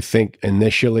 I think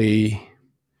initially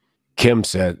Kim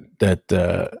said that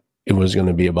it was going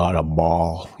to be about a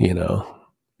mall,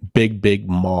 big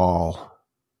mall.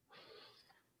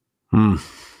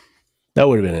 That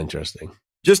would have been interesting.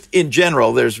 Just in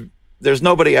general, there's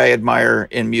nobody I admire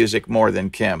in music more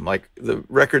than Kim. Like the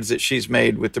records that she's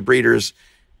made with the Breeders,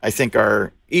 I think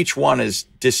each one is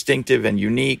distinctive and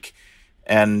unique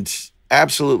and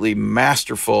absolutely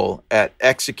masterful at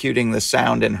executing the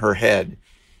sound in her head.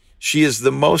 She is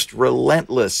the most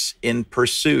relentless in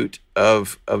pursuit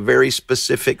of a very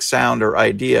specific sound or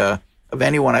idea of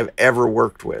anyone I've ever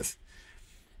worked with.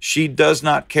 She does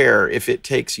not care if it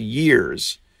takes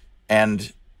years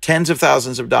and tens of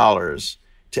thousands of dollars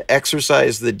to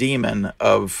exercise the demon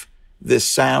of this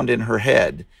sound in her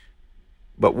head.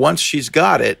 But once she's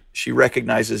got it, she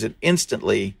recognizes it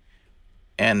instantly,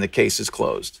 and the case is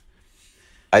closed.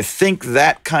 I think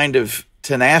that kind of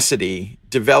tenacity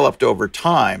developed over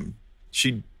time.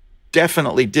 She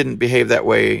definitely didn't behave that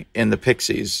way in the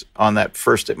Pixies on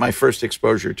my first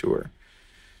exposure to her.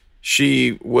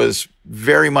 She was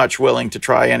very much willing to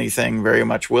try anything, very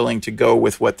much willing to go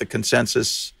with what the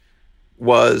consensus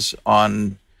was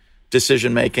on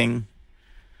decision-making.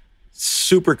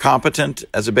 Super competent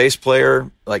as a bass player.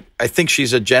 Like, I think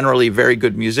she's a generally very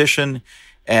good musician,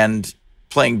 and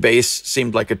playing bass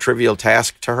seemed like a trivial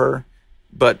task to her,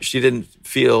 but she didn't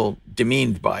feel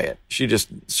demeaned by it. She just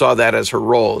saw that as her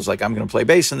role. It's like, I'm going to play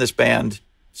bass in this band,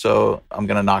 so I'm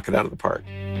going to knock it out of the park.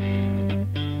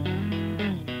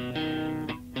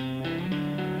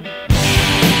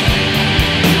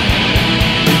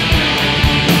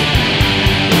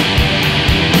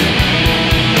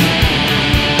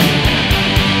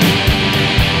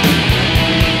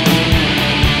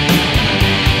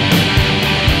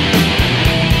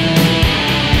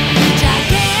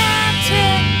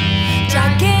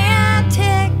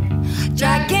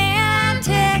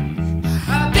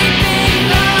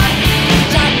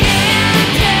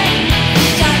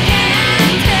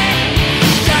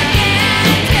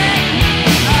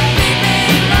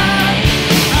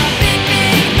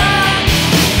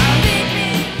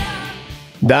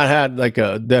 That had like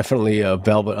definitely a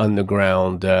Velvet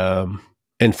Underground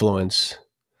influence.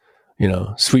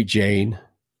 Sweet Jane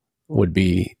would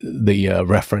be the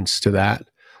reference to that.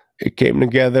 It came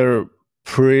together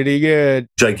pretty good.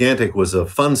 Gigantic was a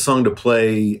fun song to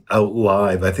play out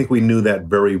live. I think we knew that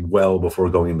very well before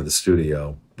going into the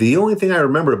studio. The only thing I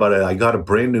remember about it, I got a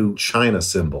brand new China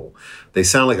cymbal. They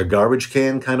sound like a garbage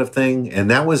can kind of thing.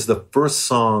 And that was the first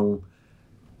song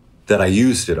that I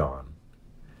used it on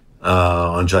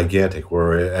Gigantic,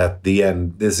 where at the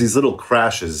end, there's these little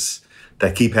crashes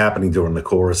that keep happening during the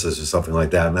choruses or something like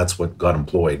that, and that's what got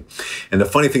employed. And the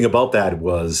funny thing about that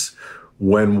was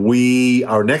when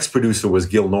our next producer was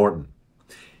Gil Norton,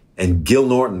 and Gil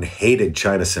Norton hated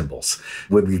China cymbals.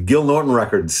 With the Gil Norton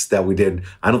records that we did,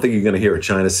 I don't think you're going to hear a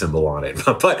China cymbal on it,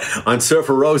 but on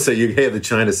Surfer Rosa, you hear the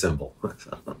China cymbal.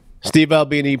 Steve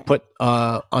Albini put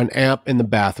an amp in the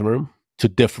bathroom to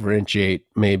differentiate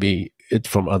maybe it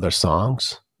from other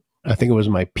songs. I think it was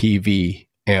my PV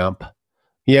amp.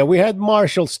 Yeah, we had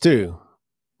Marshalls too,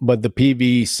 but the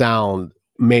PV sound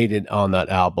made it on that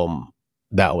album.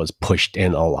 That was pushed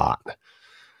in a lot.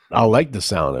 I like the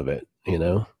sound of it,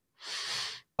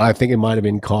 I think it might have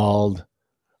been called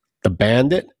the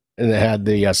Bandit, and it had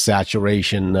the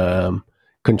saturation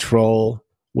control,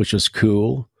 which was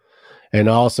cool. And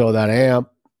also that amp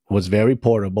was very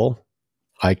portable.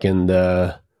 I can,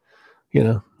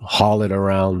 haul it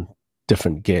around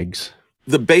different gigs.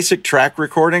 The basic track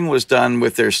recording was done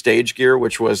with their stage gear,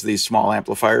 which was these small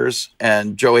amplifiers.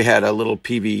 And Joey had a little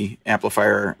PV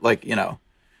amplifier, like,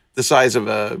 the size of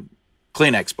a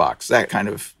Kleenex box, that kind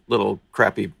of little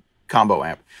crappy combo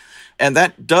amp. And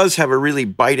that does have a really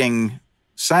biting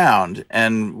sound.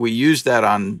 And we used that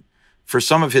for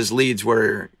some of his leads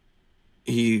where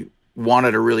he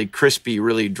wanted a really crispy,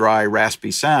 really dry,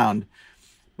 raspy sound.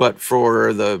 But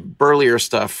for the burlier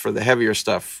stuff, for the heavier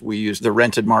stuff, we used the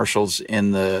rented Marshalls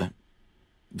in the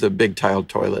big tiled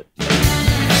toilet.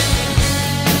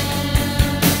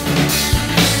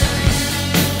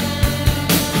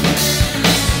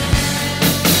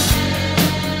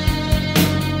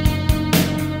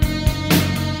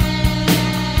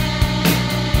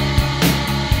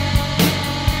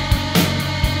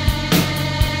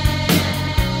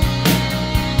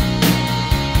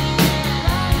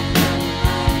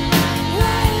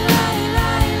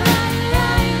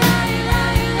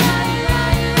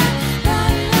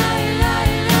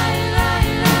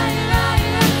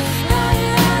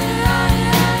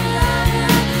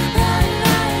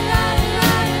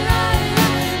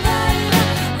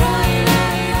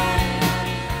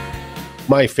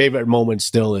 My favorite moment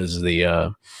still is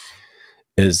the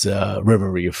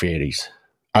River Euphrates.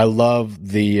 I love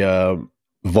the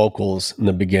vocals in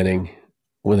the beginning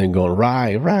when they're going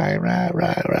right,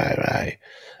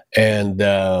 and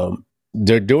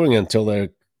they're doing it until they're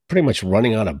pretty much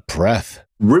running out of breath.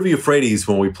 River Euphrates,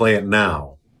 when we play it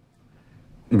now,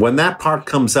 when that part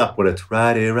comes up, when it's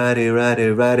righty, and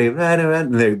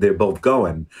they're both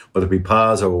going, whether it be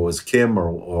Paz or it was Kim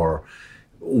or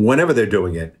whenever they're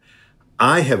doing it,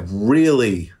 I have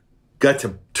really got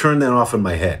to turn that off in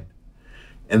my head.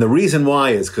 And the reason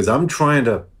why is because I'm trying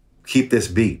to keep this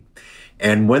beat.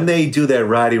 And when they do that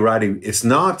righty, it's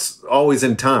not always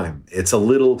in time. It's a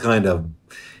little kind of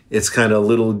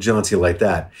little jaunty like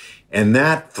that. And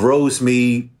that throws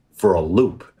me for a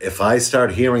loop. If I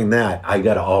start hearing that, I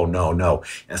gotta, oh, no.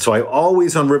 And so I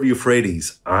always, on River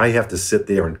Euphrates, I have to sit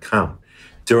there and count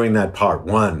during that part.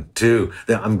 1, 2,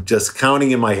 I'm just counting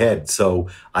in my head so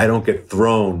I don't get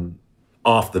thrown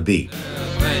off the beat.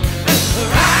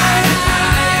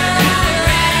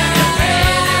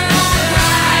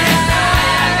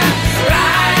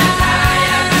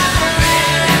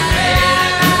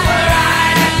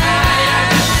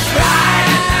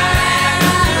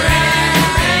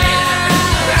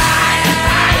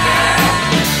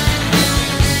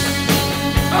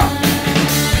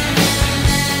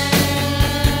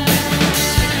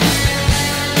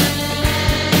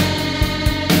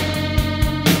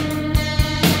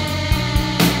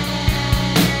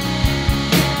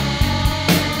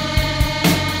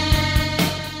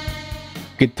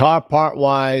 Guitar part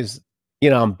wise,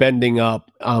 I'm bending up.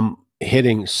 I'm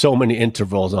hitting so many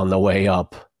intervals on the way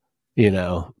up.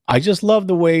 I just love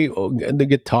the way the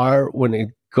guitar, when it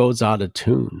goes out of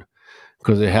tune,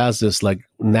 because it has this like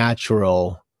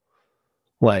natural,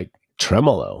 like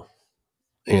tremolo,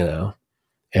 and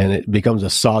it becomes a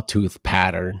sawtooth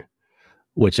pattern,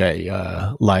 which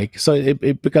I like. So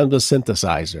it becomes a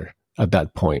synthesizer at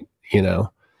that point.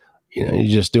 You're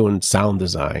just doing sound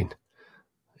design.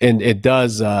 And it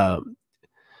does, that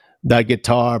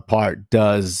guitar part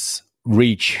does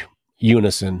reach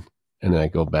unison, and then I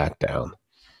go back down,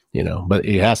 but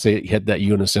it has to hit that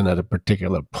unison at a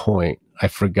particular point. I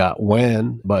forgot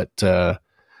when, but then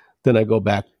I go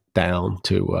back down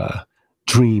to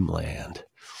Dreamland,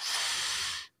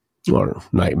 or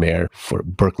Nightmare for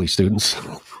Berkeley students.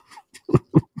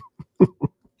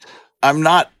 I'm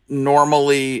not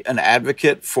normally an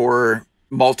advocate for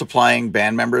multiplying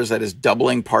band members, that is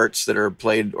doubling parts that are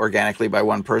played organically by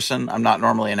one person. I'm not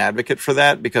normally an advocate for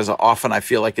that because often I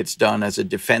feel like it's done as a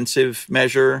defensive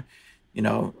measure.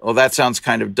 That sounds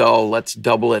kind of dull. Let's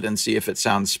double it and see if it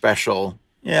sounds special.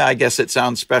 Yeah, I guess it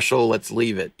sounds special. Let's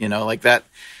leave it. Like that.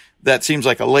 That seems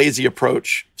like a lazy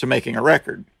approach to making a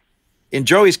record. In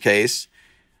Joey's case,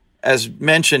 as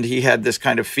mentioned, he had this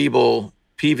kind of feeble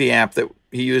PV amp that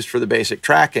he used for the basic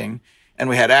tracking, and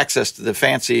we had access to the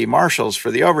fancy Marshalls for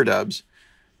the overdubs.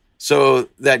 So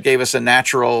that gave us a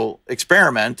natural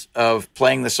experiment of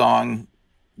playing the song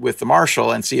with the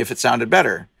Marshall and see if it sounded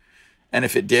better. And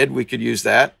if it did, we could use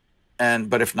that.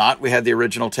 But if not, we had the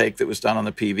original take that was done on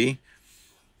the PV.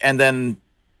 And then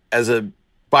as a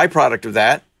byproduct of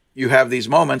that, you have these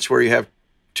moments where you have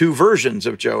two versions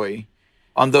of Joey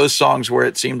on those songs where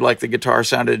it seemed like the guitar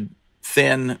sounded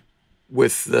thin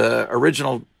with the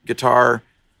original guitar.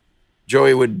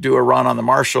 Joey would do a run on the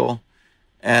Marshall,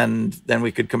 and then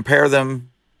we could compare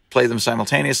them, play them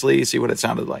simultaneously, see what it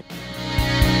sounded like.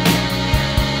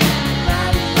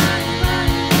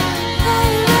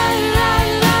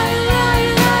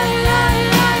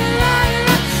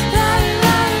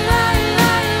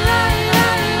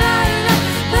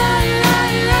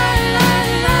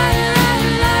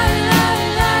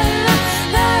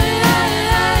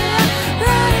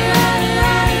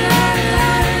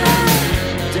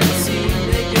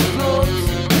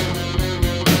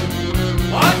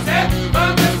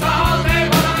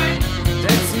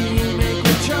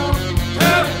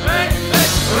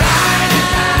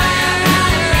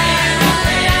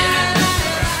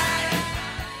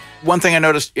 One thing I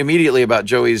noticed immediately about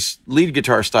Joey's lead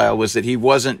guitar style was that he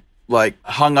wasn't like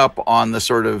hung up on the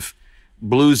sort of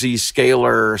bluesy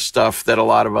scalar stuff that a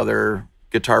lot of other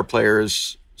guitar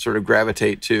players sort of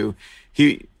gravitate to.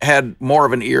 He had more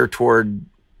of an ear toward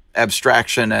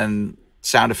abstraction and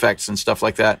sound effects and stuff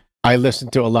like that. I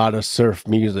listened to a lot of surf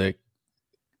music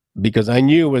because I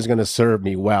knew it was going to serve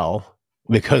me well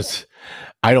because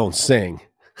I don't sing.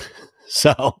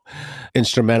 So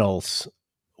instrumentals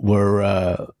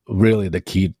were really the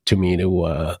key to me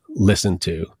to listen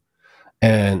to.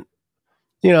 And,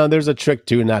 you know, there's a trick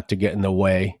too, not to get in the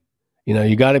way. You know,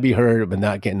 you got to be heard, but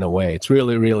not get in the way. It's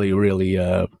really, really, really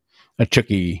a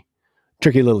tricky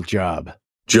little job.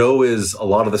 Joe is a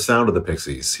lot of the sound of the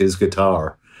Pixies, his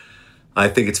guitar. I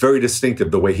think it's very distinctive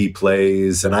the way he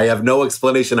plays, and I have no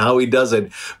explanation how he does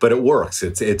it, but it works.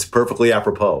 It's perfectly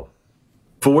apropos.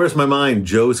 For Where's My Mind,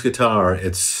 Joe's guitar,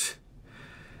 it's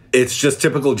just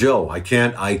typical Joe. I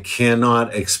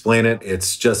cannot explain it.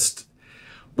 It's just,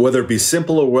 whether it be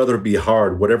simple or whether it be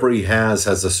hard, whatever he has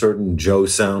a certain Joe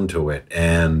sound to it.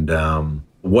 And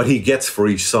what he gets for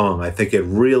each song, I think it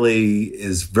really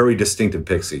is very distinctive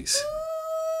Pixies.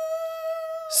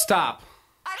 Stop.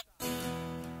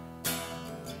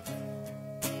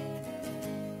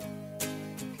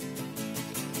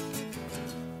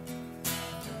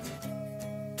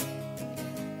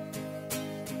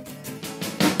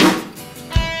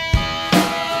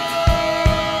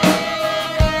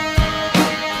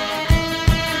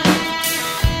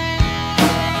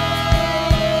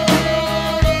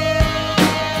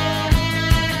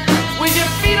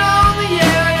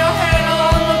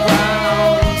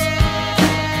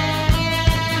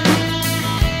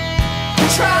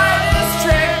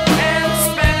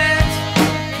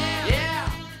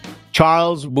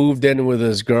 Charles moved in with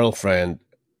his girlfriend.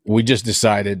 We just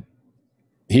decided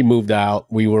he moved out.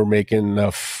 We were making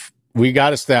enough. We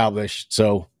got established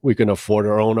so we can afford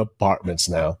our own apartments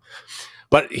now.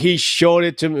 But he showed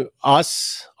it to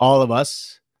us, all of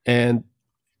us, and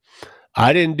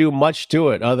I didn't do much to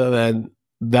it other than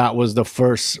that was the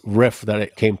first riff that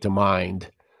it came to mind.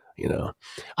 You know,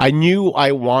 I knew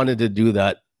I wanted to do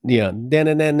that. Yeah,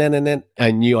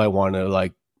 I knew I wanted to,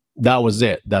 like, that was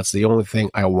it. That's the only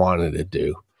thing I wanted to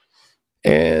do.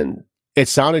 And it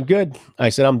sounded good. I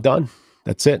said, I'm done.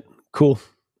 That's it. Cool.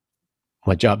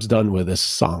 My job's done with this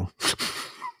song.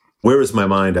 Where Is My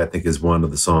Mind, I think, is one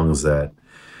of the songs that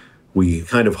we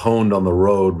kind of honed on the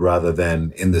road rather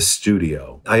than in the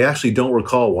studio. I actually don't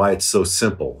recall why it's so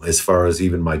simple as far as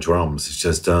even my drums. It's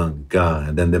just ga,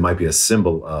 and then there might be a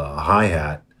cymbal, a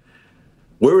hi-hat.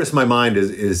 Where Is My Mind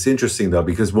is interesting, though,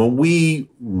 because when we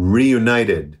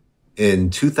reunited in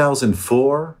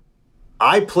 2004,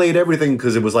 I played everything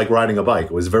because it was like riding a bike.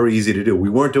 It was very easy to do. We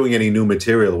weren't doing any new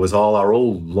material. It was all our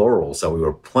old laurels that we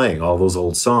were playing, all those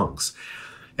old songs.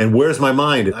 And Where's My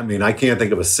Mind? I mean, I can't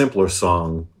think of a simpler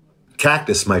song.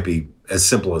 Cactus might be as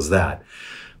simple as that.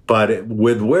 But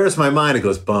with Where's My Mind, it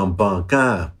goes bum, bum,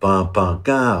 ga, bum, bum,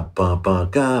 ga, bum, bum,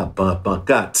 ga, bum, bum,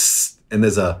 ga, tss, and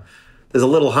there's a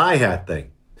little hi-hat thing.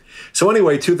 So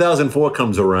anyway, 2004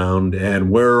 comes around,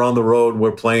 and we're on the road.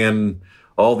 We're playing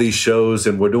all these shows,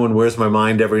 and we're doing Where's My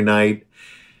Mind every night.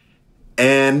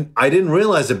 And I didn't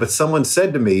realize it, but someone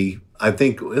said to me, I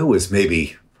think it was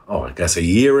maybe, I guess a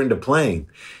year into playing,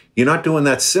 you're not doing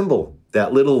that cymbal,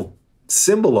 that little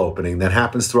cymbal opening that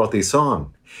happens throughout the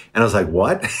song. And I was like,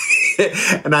 what?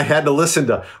 And I had to listen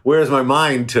to Where's My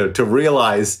Mind to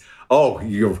realize,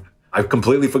 I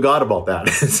completely forgot about that.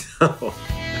 So.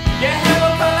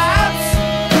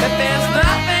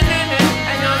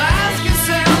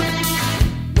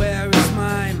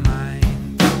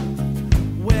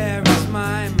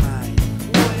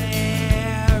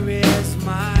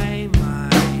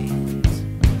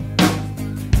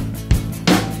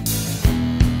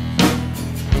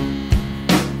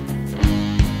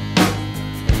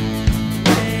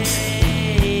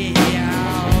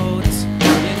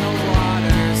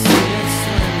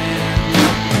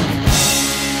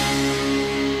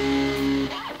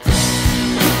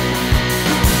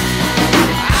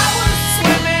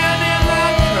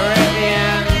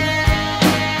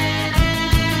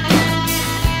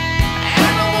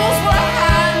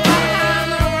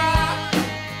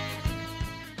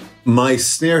 my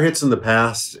snare hits in the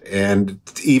past, and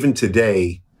even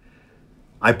today,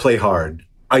 I play hard.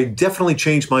 I definitely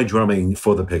changed my drumming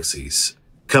for the Pixies.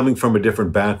 Coming from a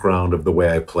different background of the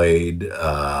way I played,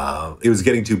 it was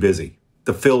getting too busy.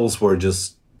 The fills were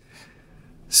just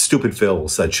stupid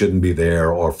fills that shouldn't be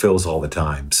there, or fills all the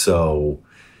time. So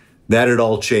that had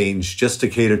all changed just to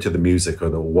cater to the music or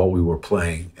what we were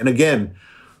playing. And again,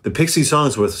 the Pixie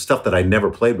songs were stuff that I never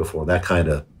played before, that kind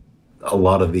of, a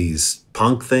lot of these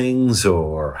punk things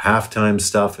or halftime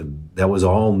stuff, and that was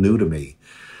all new to me.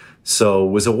 So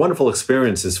it was a wonderful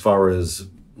experience as far as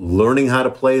learning how to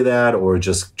play that or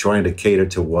just trying to cater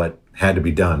to what had to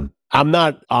be done. I'm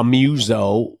not a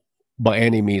muso by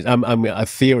any means. I'm a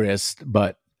theorist,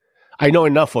 but I know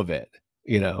enough of it,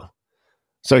 you know.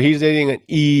 So he's hitting an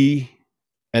E,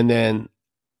 and then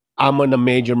I'm in a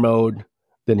major mode.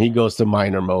 Then he goes to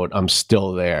minor mode. I'm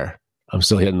still there. I'm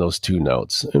still hitting those two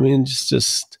notes. I mean,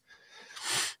 just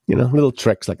you know, little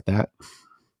tricks like that.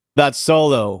 That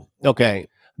solo, okay.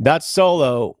 That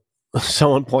solo,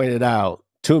 someone pointed out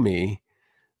to me,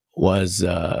 was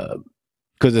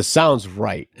because it sounds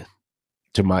right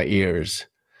to my ears.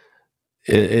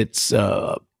 It's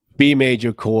B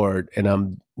major chord, and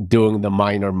I'm doing the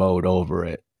minor mode over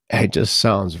it. It just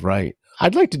sounds right.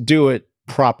 I'd like to do it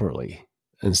properly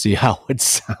and see how it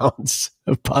sounds.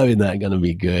 Probably not going to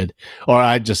be good, or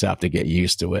I just have to get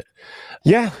used to it.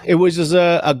 Yeah, it was just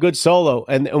a good solo.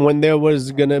 And when there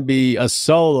was going to be a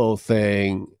solo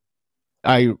thing,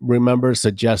 I remember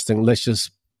suggesting, let's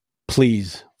just,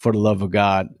 please, for the love of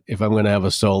God, if I'm going to have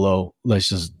a solo, let's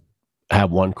just have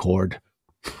one chord.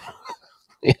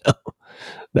 You know,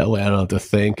 that way I don't have to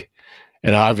think.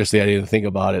 And obviously I didn't think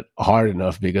about it hard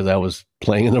enough because I was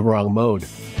playing in the wrong mode.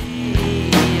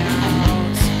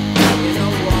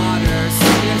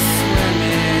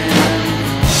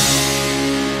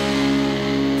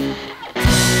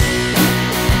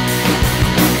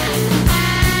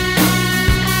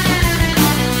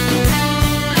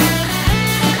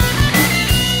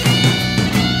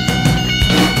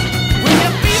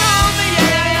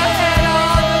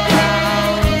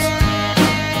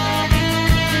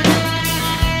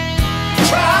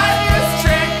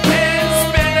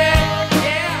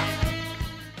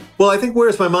 Well, I think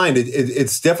Where's My Mind?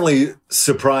 It's definitely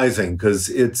surprising because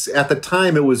it's, at the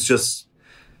time it was just,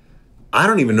 I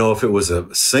don't even know if it was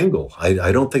a single.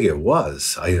 I don't think it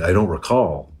was. I don't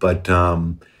recall. But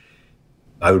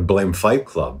I would blame Fight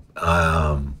Club.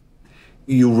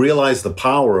 You realize the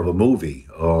power of a movie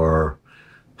or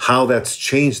how that's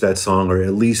changed that song, or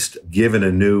at least given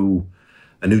a new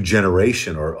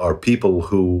generation or people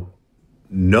who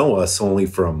know us only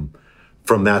from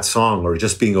that song, or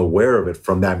just being aware of it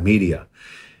from that media.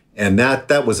 And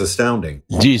that was astounding.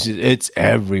 Jesus, it's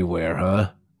everywhere,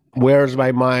 huh? Where's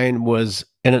My Mind was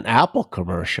in an Apple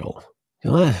commercial.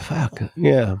 Oh, fuck.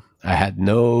 Yeah. I had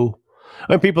no...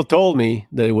 I mean, people told me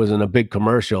that it was in a big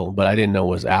commercial, but I didn't know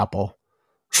it was Apple.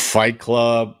 Fight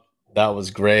Club, that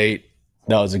was great.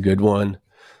 That was a good one.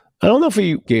 I don't know if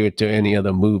we gave it to any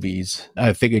other movies.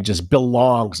 I think it just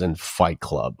belongs in Fight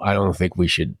Club. I don't think we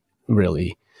should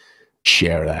really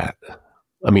share that.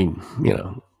 I mean, you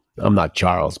know, I'm not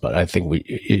Charles, but I think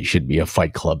it should be a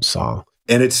Fight Club song.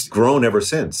 And it's grown ever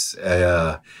since.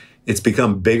 It's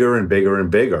become bigger and bigger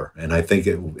and bigger. And I think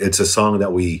it's a song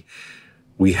that we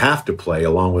have to play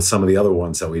along with some of the other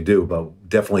ones that we do. But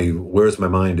definitely Where's My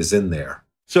Mind is in there.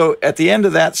 So at the end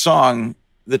of that song,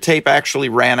 the tape actually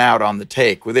ran out on the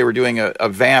take, where they were doing a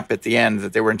vamp at the end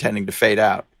that they were intending to fade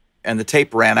out. And the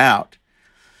tape ran out.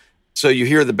 So you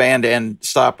hear the band end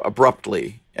stop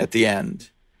abruptly at the end.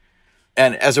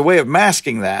 And as a way of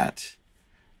masking that,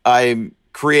 I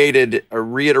created a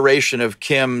reiteration of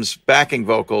Kim's backing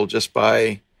vocal just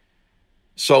by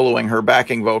soloing her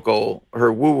backing vocal,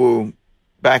 her woo-woo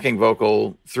backing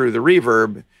vocal through the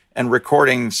reverb, and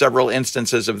recording several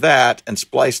instances of that and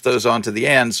spliced those onto the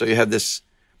end. So you have this,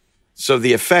 so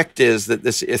the effect is that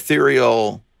this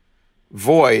ethereal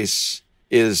voice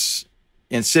is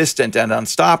insistent and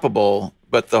unstoppable,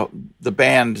 but the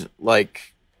band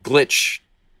like glitch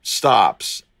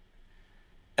stops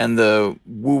and the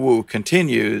woo-woo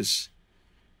continues,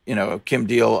 you know, Kim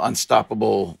Deal,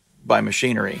 Unstoppable by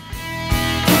Machinery.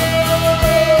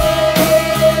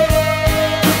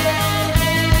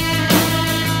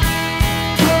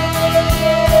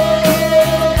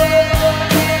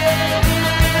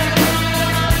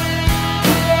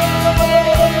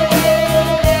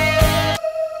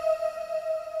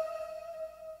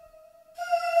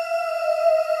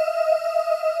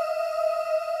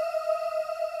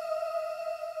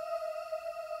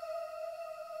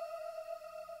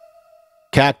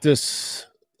 Cactus,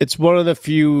 it's one of the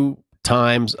few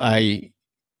times I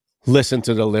listen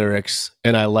to the lyrics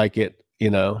and I like it,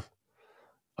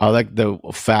 I like the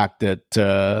fact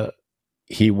that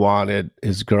he wanted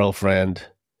his girlfriend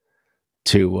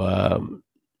to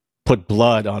put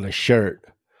blood on a shirt,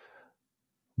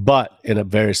 but in a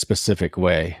very specific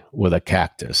way with a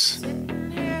cactus.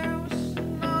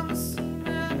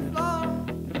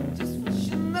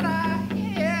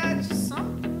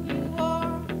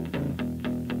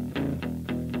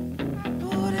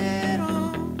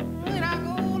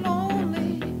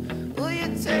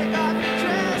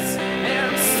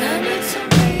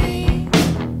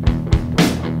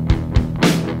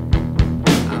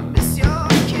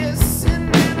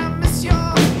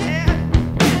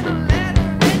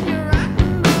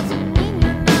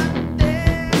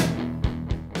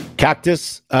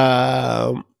 Cactus,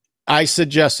 I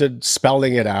suggested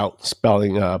spelling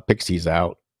Pixies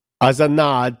out as a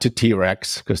nod to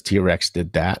T-Rex, because T-Rex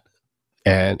did that.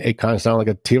 And it kind of sounded like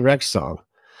a T-Rex song.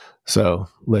 So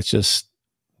let's just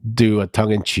do a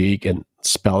tongue-in-cheek and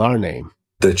spell our name.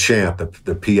 The chant,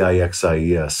 the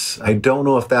P-I-X-I-E-S. I don't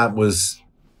know if that was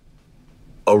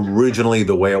originally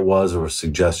the way it was or a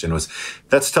suggestion.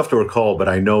 That's tough to recall, but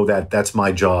I know that that's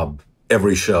my job.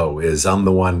 Every show is I'm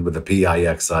the one with the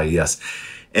P-I-X-I-E-S.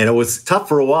 And it was tough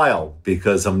for a while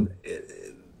because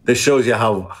this shows you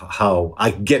how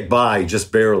I get by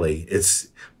just barely. It's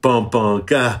bum bum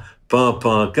ga,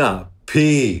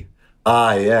 P-I-X-I-E-S.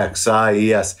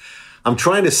 I'm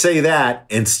trying to say that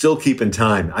and still keep in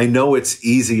time. I know it's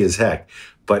easy as heck,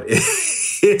 but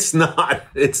it's not.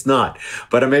 It's not.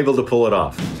 But I'm able to pull it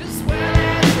off.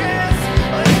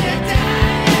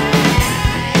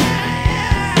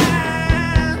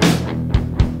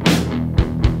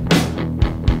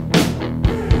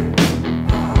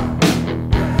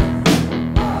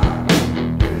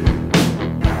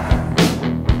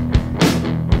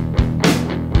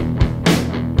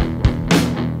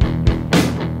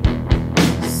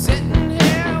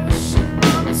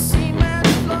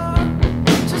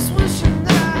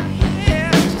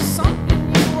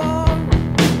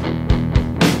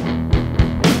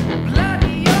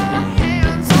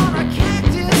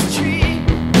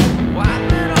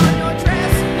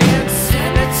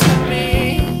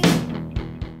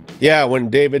 Yeah, when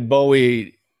David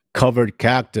Bowie covered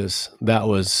Cactus, that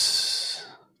was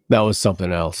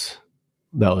something else.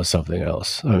 That was something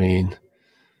else. I mean,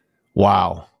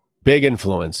 wow. Big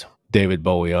influence, David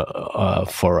Bowie,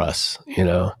 for us,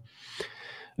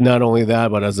 Not only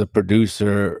that, but as a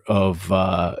producer of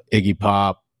Iggy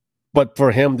Pop. But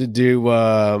for him to do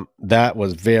that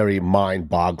was very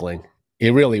mind-boggling.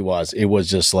 It really was. It was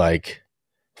just like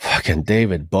fucking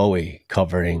David Bowie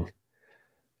covering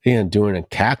and doing a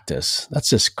Cactus. That's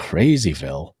just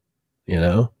crazyville,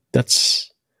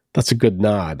 That's a good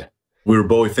nod. We were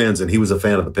Bowie fans, and he was a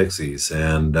fan of the Pixies.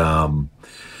 And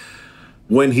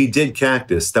when he did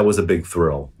Cactus, that was a big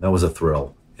thrill. That was a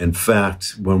thrill. In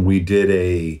fact, when we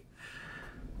did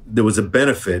there was a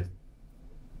benefit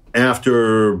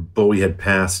after Bowie had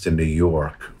passed in New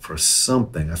York for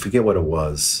something. I forget what it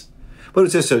was. But it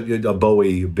was just a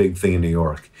Bowie big thing in New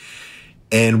York.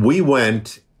 And we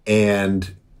went,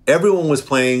 and everyone was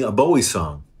playing a Bowie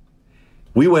song.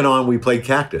 We went on, we played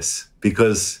Cactus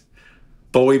because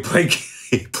Bowie played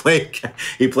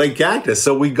Cactus.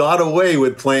 So we got away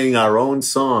with playing our own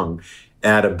song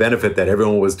at a benefit that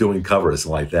everyone was doing covers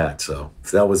like that. So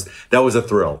that was a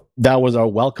thrill. That was our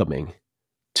welcoming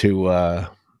to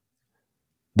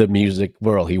the music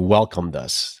world. He welcomed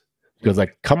us. He was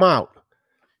like, come out,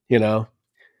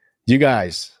 you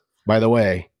guys, by the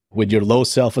way, with your low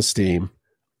self-esteem,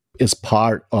 is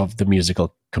part of the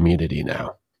musical community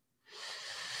now.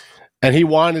 And he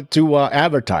wanted to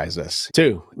advertise us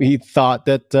too. He thought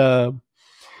that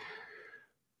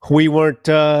we weren't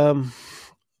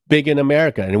big in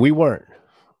America, and we weren't.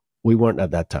 We weren't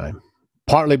at that time.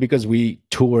 Partly because we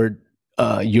toured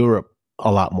Europe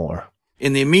a lot more.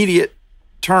 In the immediate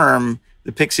term,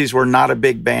 the Pixies were not a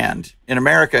big band. In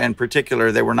America in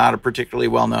particular, they were not a particularly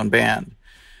well-known band.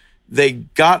 They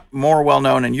got more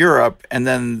well-known in Europe, and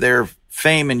then their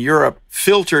fame in Europe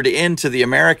filtered into the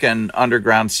American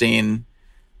underground scene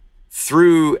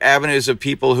through avenues of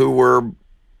people who were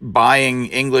buying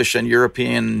English and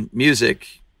European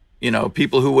music.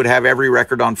 People who would have every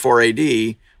record on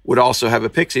 4AD would also have a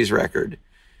Pixies record.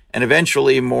 And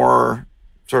eventually more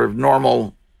sort of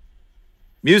normal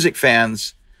music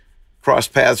fans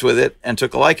crossed paths with it and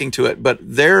took a liking to it. But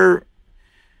their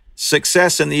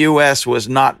success in the U.S. was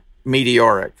not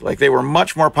meteoric. Like, they were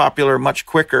much more popular, much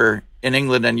quicker in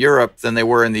England and Europe than they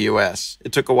were in the U.S.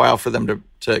 It took a while for them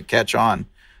to catch on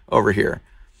over here.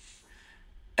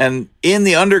 And in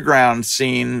the underground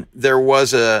scene, there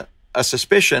was a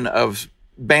suspicion of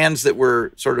bands that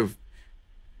were sort of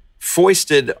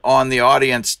foisted on the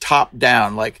audience top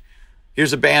down. Like,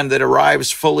 here's a band that arrives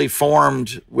fully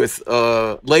formed with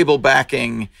label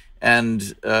backing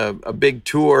and a big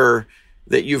tour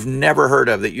that you've never heard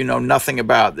of, that you know nothing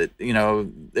about, that, you know,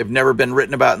 they've never been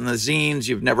written about in the zines.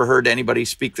 You've never heard anybody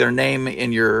speak their name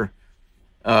in your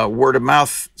word of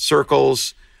mouth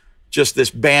circles. Just this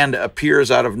band appears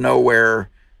out of nowhere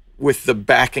with the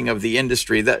backing of the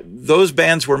industry. That those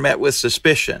bands were met with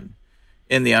suspicion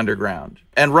in the underground,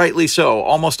 and rightly so.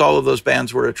 Almost all of those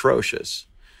bands were atrocious.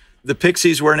 The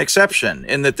Pixies were an exception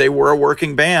in that they were a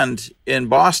working band in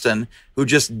Boston who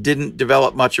just didn't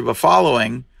develop much of a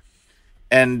following,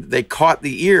 and they caught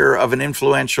the ear of an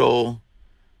influential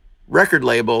record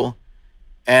label,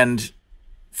 and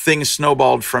things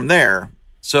snowballed from there.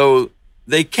 So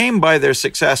they came by their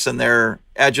success and their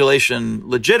adulation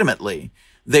legitimately.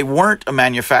 They weren't a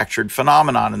manufactured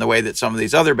phenomenon in the way that some of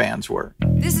these other bands were.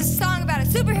 This is a song about a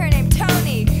superhero named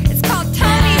Tony. It's called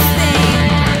Tony's Thing.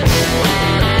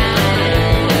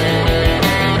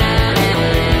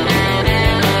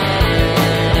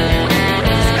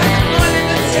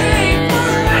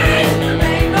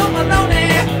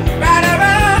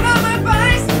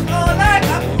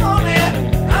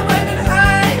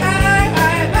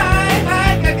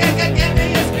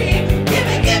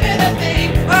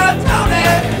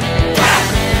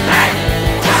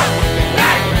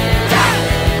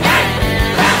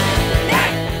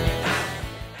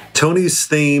 Tony's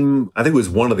Theme, I think, was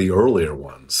one of the earlier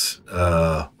ones.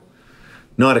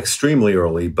 Not extremely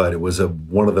early, but it was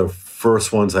one of the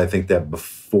first ones, I think, that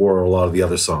before a lot of the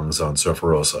other songs on Surfer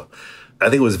Rosa.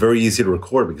 I think it was very easy to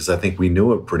record because I think we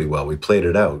knew it pretty well. We played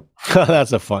it out.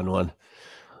 That's a fun one.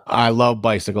 I love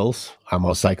bicycles. I'm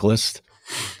a cyclist.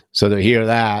 So to hear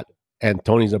that, and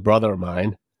Tony's a brother of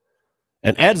mine,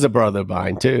 and Ed's a brother of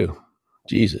mine too.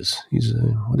 Jesus,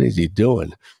 what is he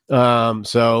doing?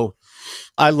 So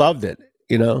I loved it,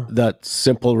 you know, that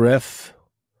simple riff.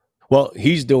 Well,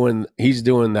 he's doing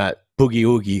that boogie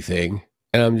oogie thing,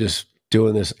 and I'm just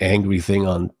doing this angry thing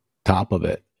on top of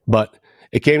it. But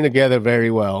it came together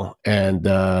very well, and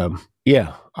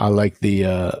yeah, I like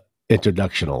the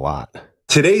introduction a lot.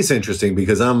 Today's interesting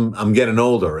because I'm getting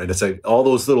older, and it's like all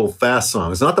those little fast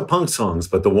songs, not the punk songs,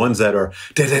 but the ones that are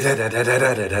with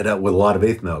a lot of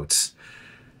eighth notes.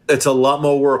 It's a lot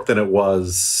more work than it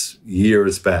was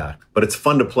years back, but it's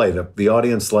fun to play. The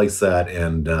audience likes that,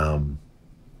 and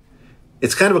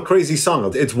it's kind of a crazy song.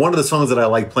 It's one of the songs that I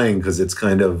like playing because it's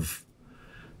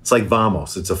like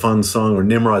Vamos. It's a fun song, or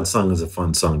Nimrod's song is a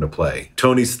fun song to play.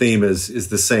 Tony's Theme is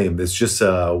the same. It's just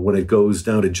when it goes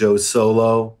down to Joe's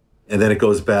solo, and then it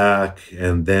goes back,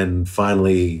 and then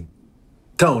finally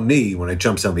Tony when it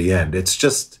jumps on the end. It's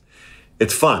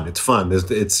fun. It's fun.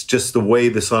 It's just the way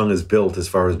the song is built as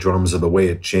far as drums or the way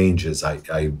it changes.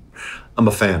 I'm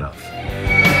a fan of.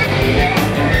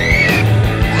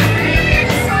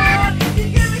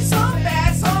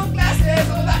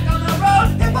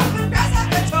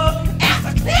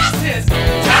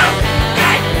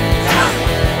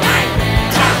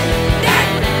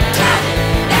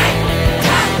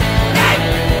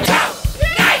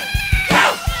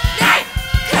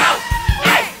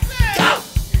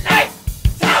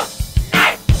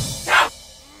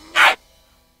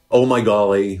 Oh My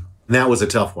Golly, that was a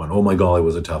tough one. Oh My Golly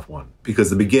was a tough one because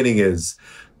the beginning is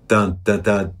dun dun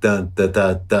dun dun dun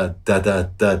dun dun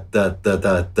dun dun dun dun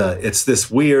dun dun. It's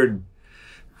this weird.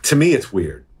 To me, it's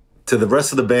weird. To the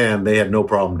rest of the band, they had no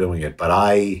problem doing it, but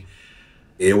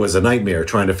it was a nightmare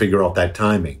trying to figure out that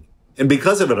timing. And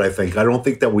because of it, I don't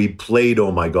think that we played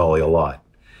Oh My Golly a lot.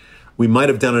 We might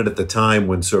have done it at the time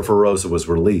when Surfer Rosa was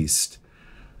released.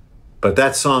 But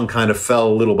that song kind of fell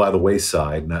a little by the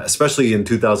wayside, and especially in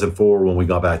 2004 when we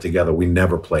got back together, we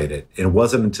never played it. And it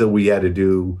wasn't until we had to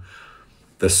do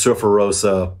the Surfer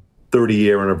Rosa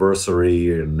 30-year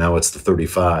anniversary, and now it's the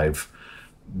 35,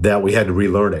 that we had to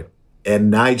relearn it.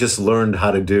 And I just learned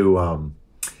how to do,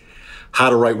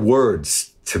 how to write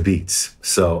words to beats.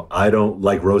 So I don't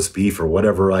like roast beef or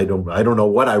whatever. I don't know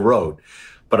what I wrote,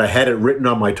 but I had it written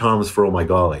on my toms for Oh My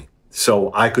Golly.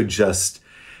 So I could just...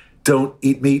 Don't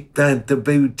eat meat, I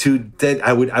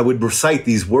would recite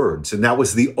these words. And that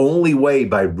was the only way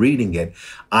by reading it,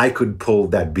 I could pull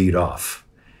that beat off.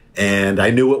 And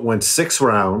I knew it went 6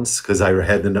 rounds because I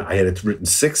had it written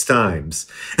 6 times,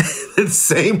 the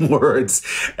same words.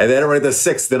 And then around the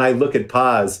 6th, then I look at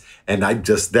pause and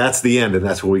that's the end. And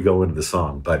that's where we go into the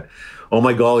song. But Oh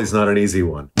My Golly is not an easy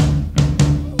one.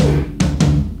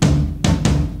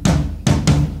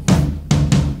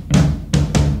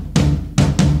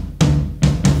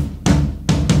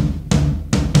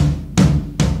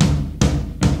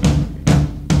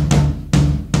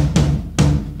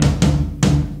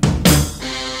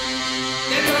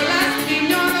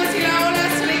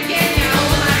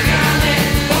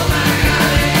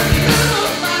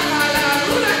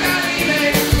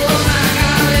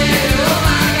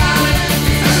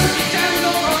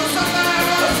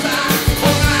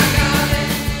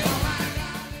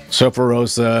 Surfer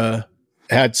Rosa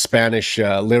had Spanish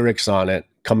lyrics on it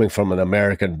coming from an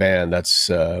American band. That's,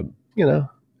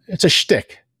 it's a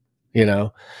shtick,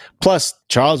 Plus,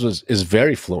 Charles is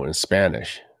very fluent in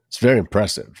Spanish. It's very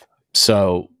impressive.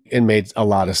 So it made a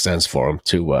lot of sense for him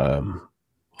to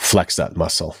flex that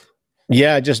muscle.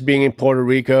 Yeah, just being in Puerto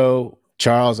Rico,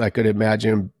 Charles, I could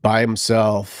imagine by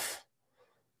himself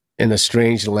in a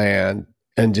strange land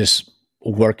and just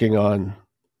working on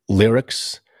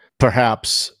lyrics,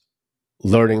 perhaps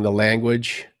learning the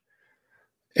language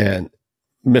and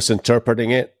misinterpreting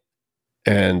it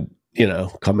and,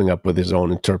 coming up with his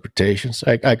own interpretations.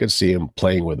 I could see him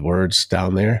playing with words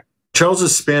down there.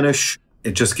 Charles's Spanish,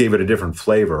 it just gave it a different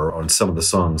flavor on some of the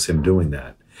songs, him doing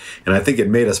that. And I think it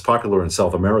made us popular in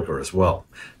South America as well,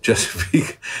 just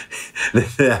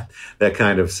that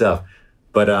kind of stuff.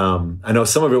 But I know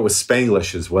some of it was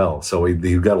Spanglish as well, so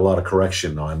he got a lot of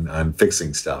correction on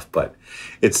fixing stuff. But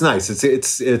it's nice.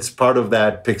 It's part of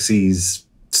that Pixies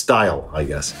style, I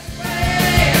guess.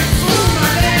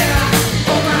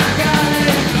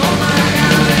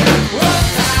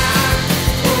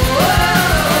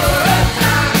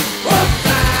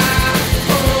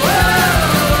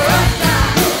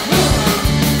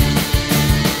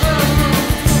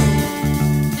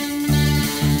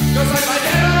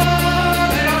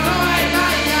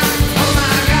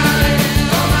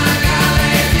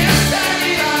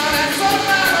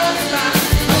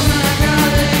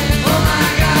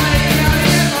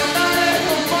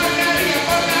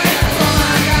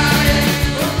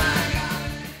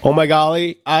 Oh my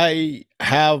golly, I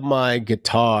have my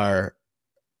guitar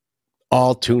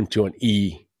all tuned to an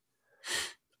E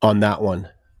on that one,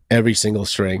 every single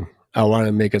string. I want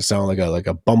to make it sound like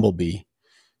a bumblebee.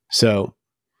 So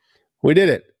we did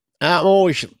it. I'm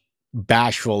always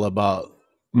bashful about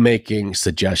making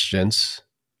suggestions,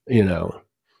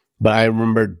 but I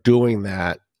remember doing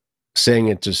that, saying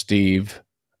it to Steve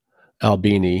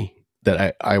Albini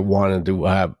that I wanted to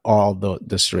have all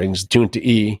the strings tuned to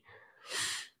E.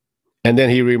 And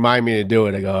then he reminded me to do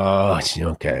it. I go, oh,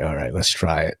 okay, all right, let's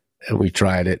try it. And we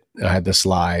tried it. I had the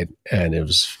slide, and it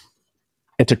was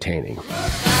entertaining. You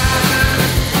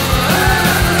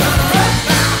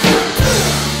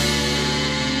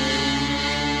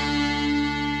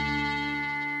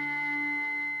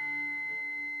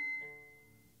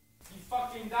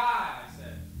fucking die, I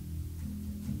said.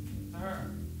 To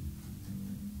her.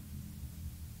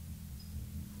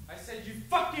 I said, you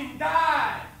fucking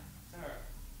die! To her.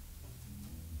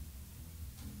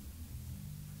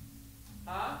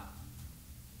 Huh?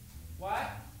 What?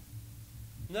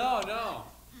 No.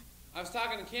 I was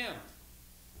talking to Kim.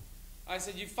 I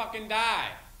said, you fucking die.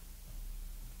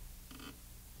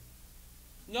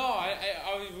 No,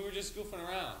 we were just goofing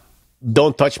around.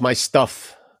 Don't touch my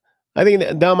stuff. I think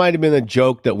that might have been a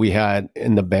joke that we had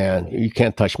in the band. You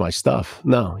can't touch my stuff.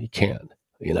 No, you can't.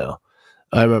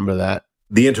 I remember that.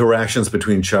 The interactions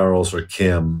between Charles or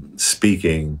Kim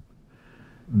speaking,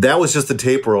 that was just the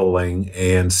tape rolling,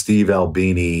 and Steve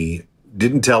Albini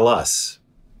didn't tell us,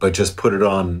 but just put it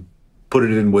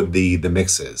in with the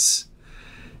mixes.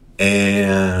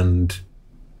 And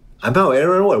I don't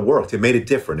know, it worked. It made it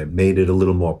different. It made it a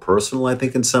little more personal, I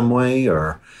think, in some way.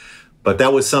 But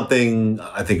that was something,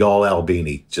 I think, all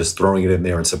Albini, just throwing it in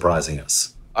there and surprising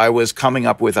us. I was coming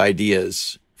up with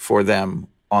ideas for them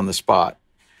on the spot.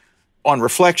 On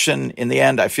reflection, in the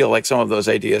end, I feel like some of those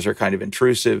ideas are kind of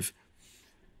intrusive.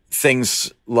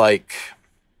 Things like,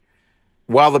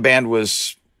 while the band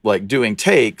was doing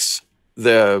takes,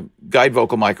 the guide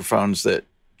vocal microphones that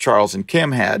Charles and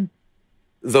Kim had,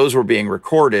 those were being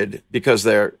recorded because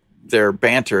their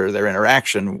banter, their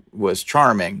interaction was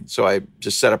charming. So I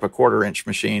just set up a 1/4-inch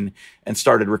machine and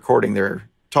started recording their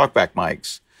talkback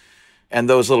mics. And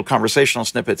those little conversational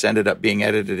snippets ended up being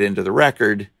edited into the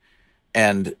record.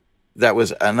 And that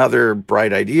was another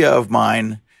bright idea of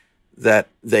mine that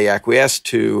they acquiesced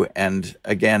to. And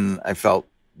again, I felt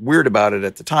weird about it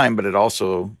at the time, but it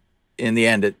also, in the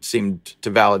end, it seemed to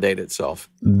validate itself.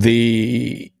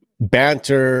 The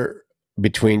banter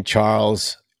between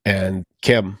Charles and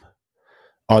Kim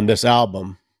on this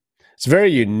album, it's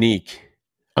very unique.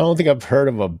 I don't think I've heard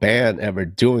of a band ever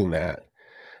doing that.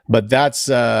 But that's,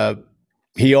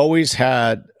 he always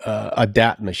had a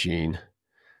DAT machine,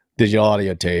 digital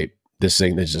audio tape, this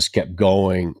thing that just kept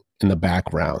going in the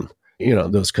background.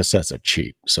 Those cassettes are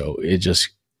cheap, so it just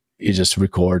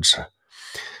records.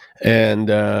 And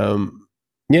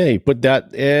he put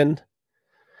that in.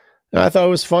 I thought it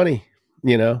was funny,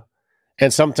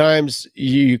 And sometimes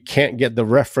you can't get the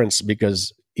reference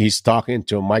because he's talking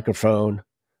to a microphone.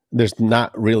 There's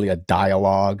not really a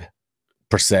dialogue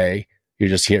per se. You're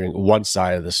just hearing one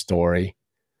side of the story.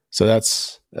 So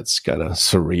that's kind of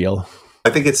surreal. I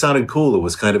think it sounded cool. It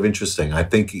was kind of interesting. I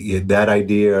think that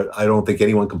idea, I don't think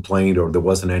anyone complained, or there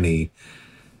wasn't any,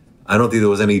 I don't think there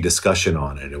was any discussion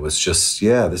on it. It was just,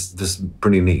 yeah, this is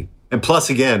pretty neat. And plus,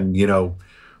 again, you know,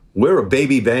 we're a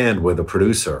baby band with a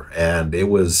producer, and it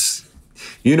was,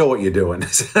 you know what you're doing.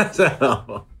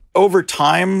 Over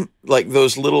time, like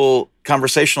those little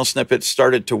conversational snippets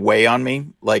started to weigh on me.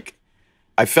 Like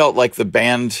I felt like the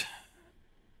band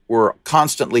were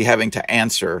constantly having to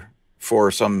answer for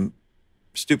some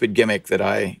stupid gimmick that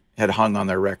I had hung on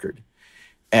their record.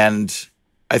 And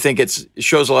I think it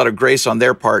shows a lot of grace on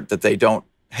their part that they don't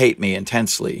hate me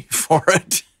intensely for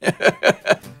it.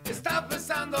 Estaba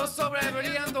pensando sobre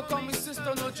brillando con mi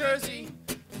sister New Jersey.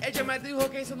 Ella me dijo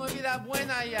que es una vida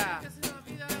buena allá.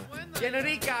 Bien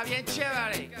rica, bien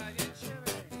chévere.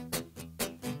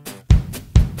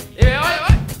 Yeah, oye,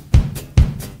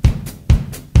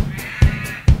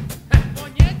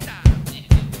 Moñeta.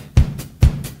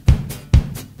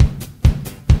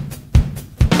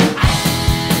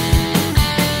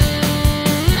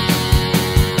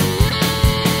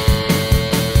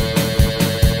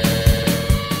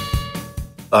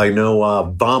 I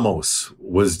know Vamos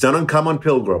was done on Come On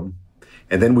Pilgrim,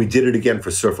 and then we did it again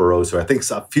for Surfer Rosa. I think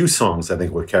a few songs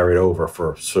were carried over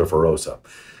for Surfer Rosa.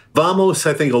 Vamos,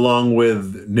 I think, along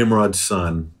with Nimrod's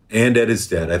Son and Ed Is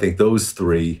Dead, I think those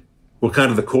three were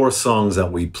kind of the core songs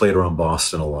that we played around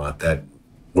Boston a lot, that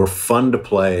were fun to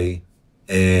play,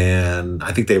 and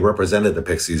I think they represented the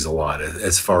Pixies a lot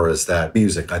as far as that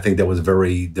music. I think that was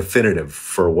very definitive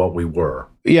for what we were.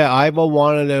 Yeah, Ivo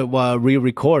wanted to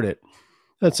re-record it.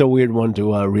 That's a weird one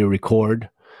to re-record.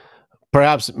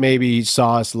 Perhaps maybe he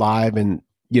saw us live and,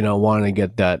 you know, wanted to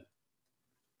get that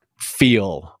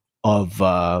feel of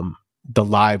the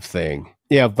live thing.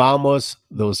 Yeah, Vamos,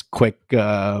 those quick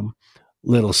little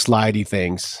slidey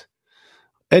things.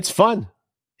 It's fun.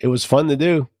 It was fun to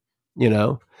do, you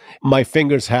know. My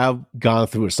fingers have gone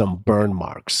through some burn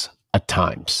marks at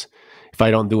times. If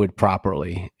I don't do it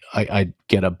properly, I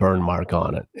get a burn mark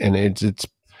on it. And it's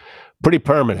pretty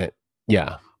permanent.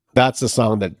 Yeah, that's the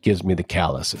song that gives me the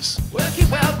calluses. We'll keep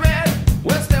well bred,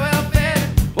 we'll stay well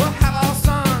fed, we'll have all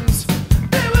songs.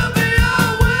 They will be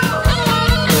all will.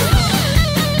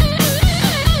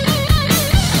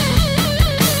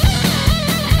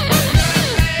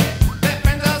 Their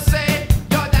friends will say,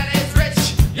 your dad is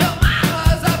rich, your mom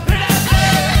was a pretty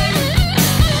thing.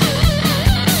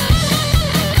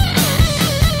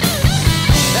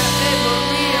 That little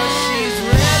Maria, she's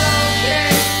real okay.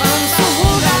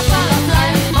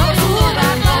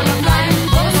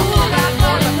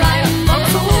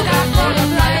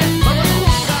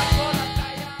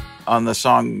 On the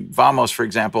song Vamos, for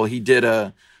example, he did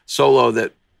a solo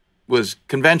that was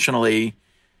conventionally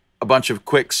a bunch of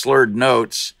quick slurred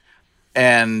notes,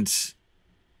 and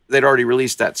they'd already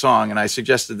released that song, and I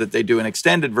suggested that they do an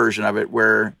extended version of it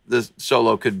where the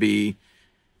solo could be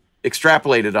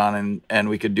extrapolated on, and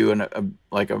we could do a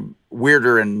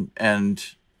weirder and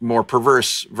more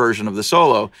perverse version of the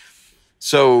solo.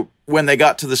 So when they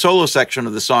got to the solo section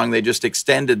of the song, they just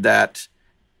extended that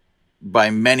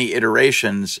by many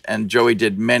iterations, and Joey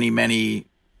did many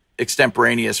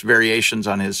extemporaneous variations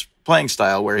on his playing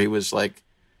style, where he was like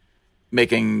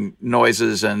making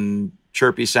noises and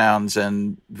chirpy sounds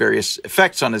and various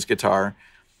effects on his guitar.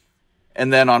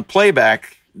 And then on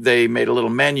playback, they made a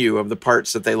little menu of the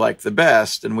parts that they liked the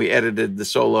best, and we edited the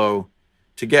solo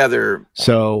together.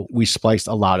 So we spliced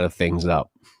a lot of things up,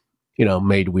 you know,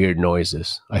 made weird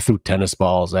noises. I threw tennis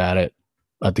balls at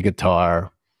the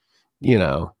guitar, you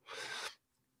know,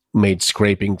 made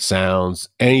scraping sounds,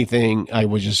 anything. I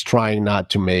was just trying not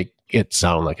to make it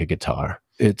sound like a guitar.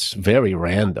 It's very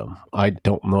random. I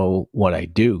don't know what I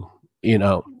do. You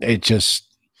know, it just,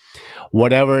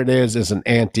 whatever it is an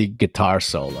anti-guitar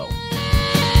solo.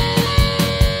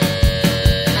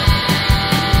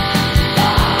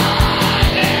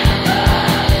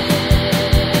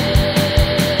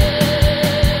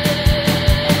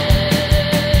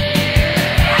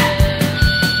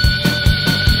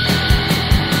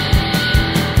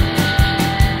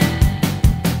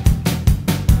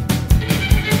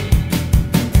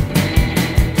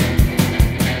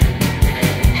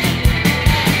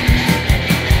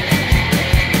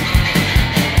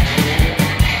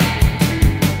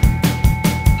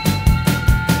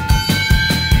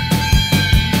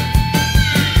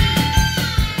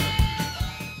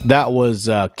 That was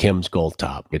Kim's gold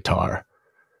top guitar.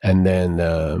 And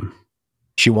then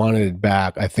she wanted it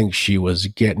back. I think she was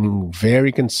getting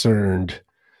very concerned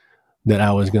that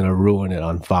I was going to ruin it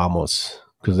on Vamos,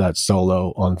 because that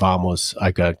solo on Vamos,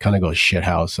 I could kind of go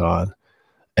shithouse on.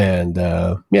 And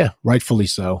yeah, rightfully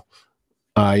so.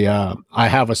 I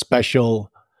have a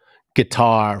special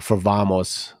guitar for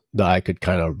Vamos that I could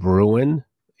kind of ruin,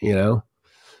 you know.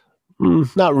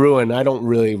 Not ruin. I don't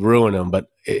really ruin them, but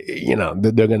you know,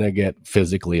 they're going to get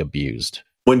physically abused.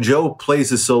 When Joe plays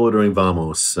his solo during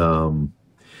Vamos,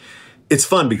 it's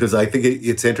fun because I think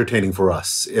it's entertaining for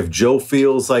us. If Joe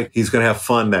feels like he's going to have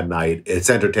fun that night, it's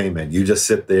entertainment. You just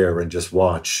sit there and just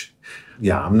watch.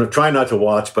 Yeah, I'm trying not to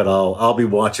watch, but I'll be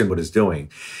watching what he's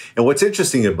doing. And what's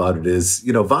interesting about it is,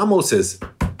 you know, Vamos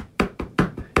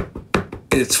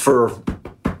it's for,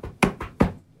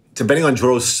 depending on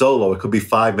Joe's solo, it could be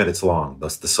 5 minutes long.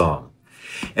 That's the song.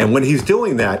 And when he's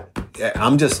doing that,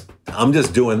 I'm just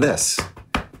doing this.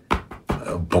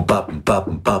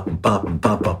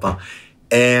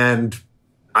 And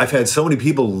I've had so many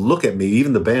people look at me,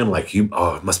 even the band, like, it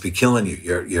must be killing you.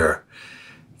 You're,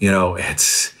 you know,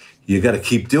 you got to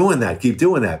keep doing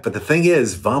that. But the thing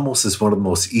is, Vamos is one of the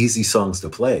most easy songs to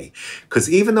play, because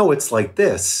even though it's like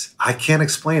this, I can't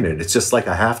explain it. It's just like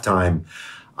a halftime.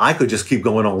 I could just keep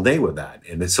going all day with that.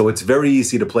 And so it's very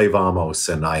easy to play Vamos.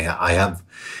 And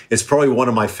it's probably one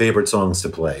of my favorite songs to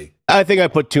play. I think I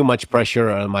put too much pressure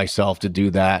on myself to do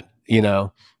that, you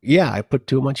know. Yeah, I put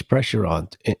too much pressure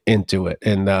into it.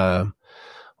 And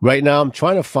right now I'm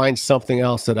trying to find something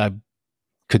else that I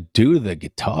could do the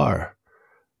guitar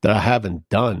that I haven't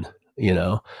done, you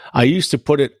know. I used to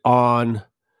put it on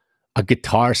a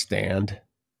guitar stand,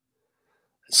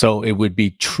 so it would be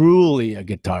truly a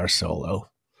guitar solo,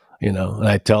 you know. And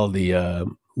I tell the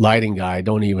lighting guy,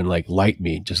 don't even like light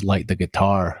me, just light the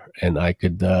guitar, and I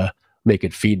could make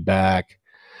it feedback,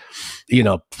 you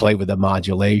know, play with the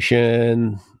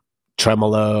modulation,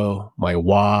 tremolo, my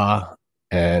wah,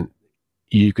 and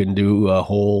you can do a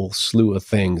whole slew of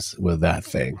things with that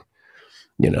thing,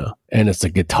 you know, and it's a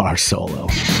guitar solo.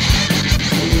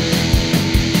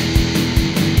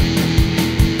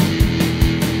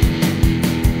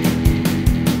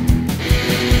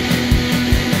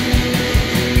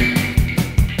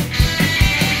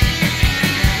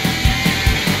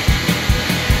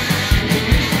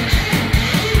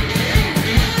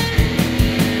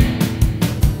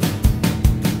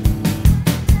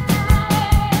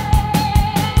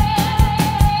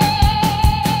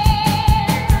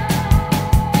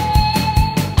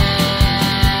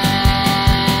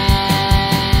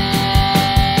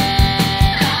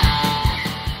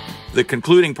 The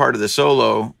concluding part of the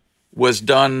solo was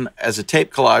done as a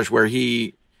tape collage where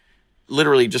he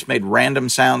literally just made random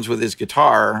sounds with his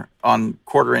guitar on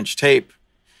 1/4-inch tape.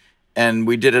 And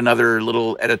we did another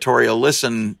little editorial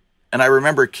listen. And I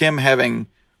remember Kim having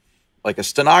like a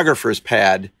stenographer's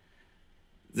pad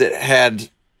that had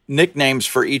nicknames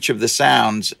for each of the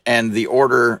sounds and the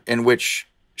order in which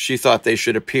she thought they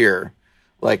should appear.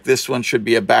 Like this one should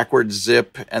be a backwards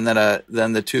zip, and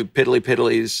then the two piddly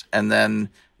piddlies, and then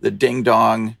the ding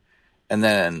dong, and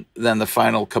then the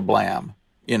final kablam,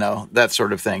 you know, that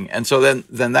sort of thing. And so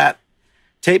then that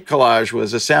tape collage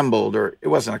was assembled, or it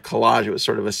wasn't a collage, it was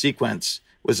sort of a sequence,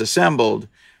 was assembled,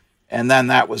 and then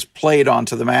that was played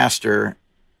onto the master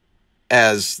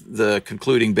as the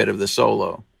concluding bit of the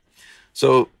solo.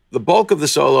 So the bulk of the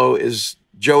solo is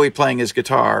Joey playing his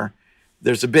guitar.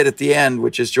 There's a bit at the end,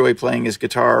 which is Joey playing his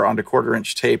guitar onto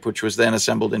 1/4-inch tape, which was then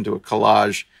assembled into a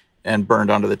collage and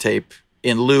burned onto the tape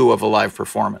in lieu of a live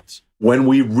performance. When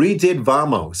we redid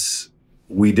Vamos,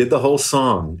 we did the whole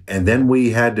song, and then we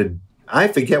had to, I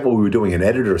forget what we were doing, an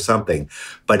edit or something,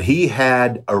 but he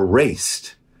had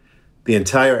erased the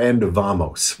entire end of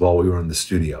Vamos while we were in the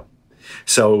studio.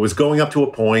 So it was going up to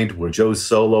a point where Joe's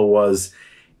solo was,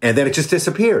 and then it just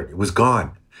disappeared. It was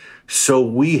gone. So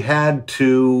we had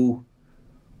to,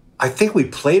 I think we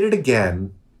played it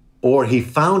again, or he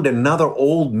found another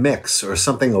old mix or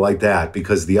something like that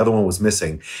because the other one was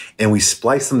missing, and we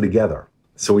spliced them together.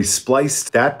 So we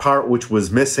spliced that part which was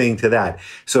missing to that.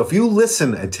 So if you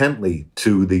listen intently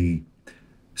to the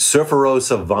Surfer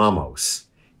Rosa Vamos,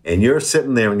 and you're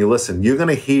sitting there and you listen, you're going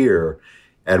to hear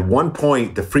at one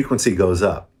point the frequency goes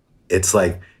up. It's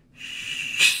like,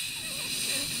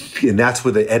 and that's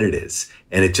where the edit is.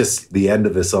 And it's just the end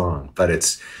of the song. But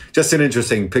it's just an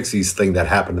interesting Pixies thing that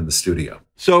happened in the studio.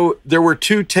 So there were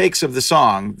two takes of the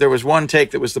song. There was one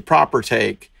take that was the proper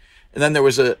take, and then there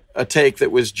was a take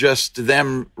that was just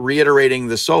them reiterating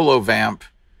the solo vamp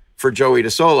for Joey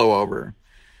to solo over.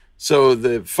 So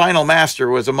the final master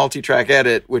was a multi-track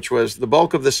edit, which was the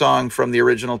bulk of the song from the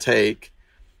original take,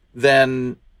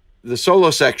 then the solo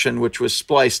section, which was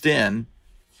spliced in.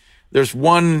 There's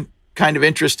one kind of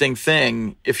interesting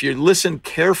thing. If you listen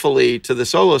carefully to the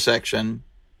solo section,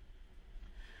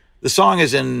 the song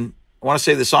is in, I want to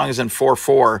say the song is in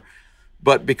 4/4,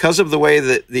 But because of the way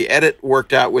that the edit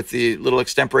worked out with the little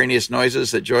extemporaneous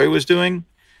noises that Joey was doing,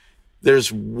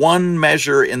 there's one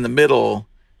measure in the middle,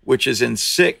 which is in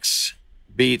 6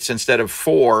 beats instead of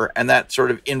 4, and that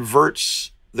sort of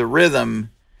inverts the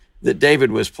rhythm that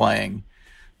David was playing.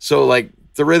 So like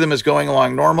the rhythm is going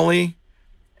along normally,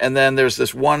 and then there's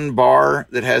this one bar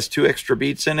that has 2 extra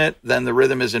beats in it. Then the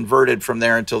rhythm is inverted from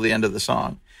there until the end of the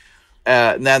song.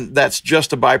 And then that's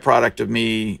just a byproduct of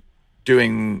me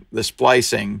doing the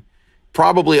splicing,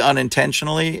 probably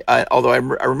unintentionally. Although I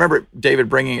remember David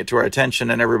bringing it to our attention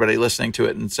and everybody listening to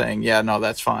it and saying, yeah, no,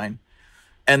 that's fine.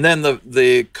 And then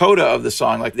the coda of the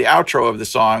song, like the outro of the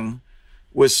song,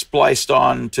 was spliced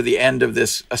on to the end of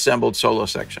this assembled solo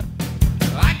section.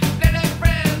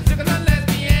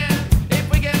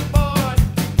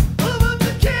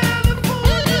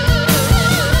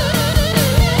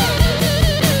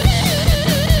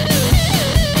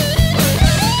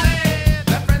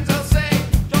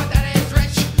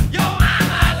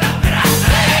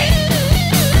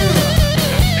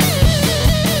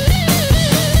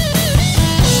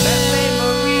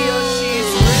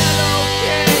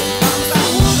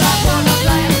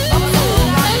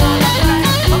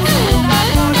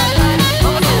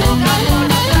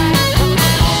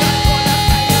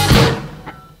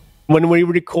 When we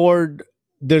record,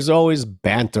 there's always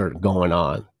banter going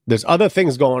on. There's other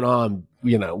things going on.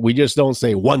 You know, we just don't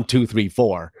say 1, 2, 3,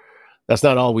 4. That's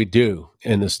not all we do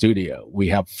in the studio. We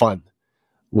have fun.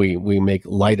 We make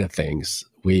light of things.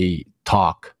 We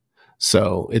talk.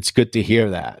 So it's good to hear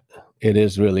that. It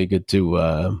is really good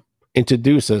to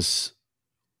introduce us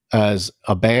as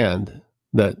a band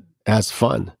that has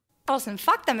fun. Listen,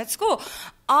 fuck them at school.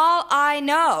 All I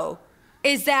know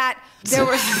is that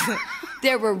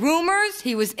there were rumors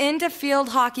he was into field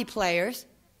hockey players.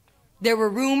 There were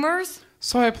rumors.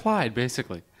 So I applied,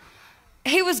 basically.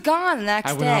 He was gone the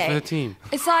next day. I went off of the team.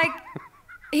 It's like,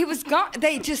 he was gone.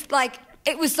 They just like,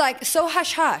 it was like so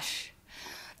hush-hush.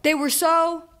 They were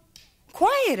so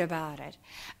quiet about it.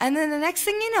 And then the next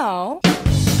thing you know...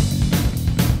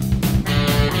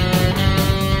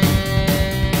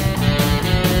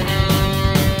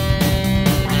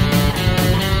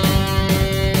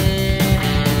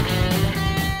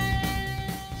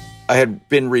 I had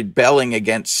been rebelling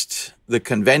against the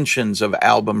conventions of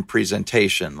album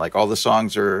presentation. Like all the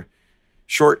songs are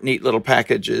short, neat little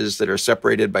packages that are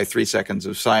separated by 3 seconds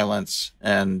of silence.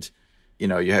 And, you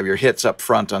know, you have your hits up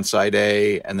front on side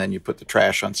A, and then you put the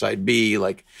trash on side B.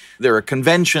 Like there are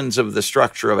conventions of the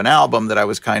structure of an album that I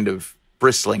was kind of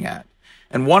bristling at.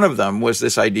 And one of them was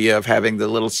this idea of having the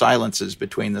little silences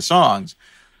between the songs.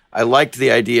 I liked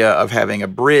the idea of having a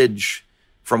bridge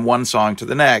from one song to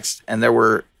the next. And there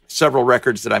were several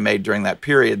records that I made during that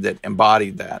period that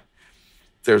embodied that.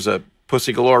 There's a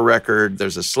Pussy Galore record,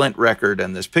 there's a Slint record,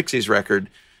 and this Pixies record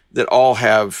that all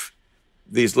have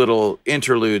these little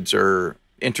interludes or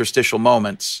interstitial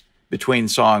moments between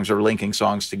songs or linking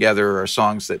songs together or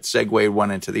songs that segue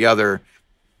one into the other,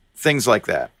 things like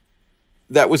that.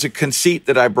 That was a conceit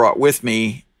that I brought with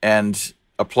me and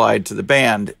applied to the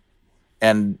band.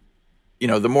 And you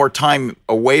know, the more time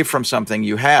away from something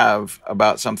you have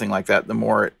about something like that, the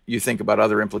more you think about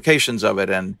other implications of it.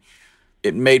 And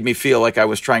it made me feel like I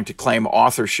was trying to claim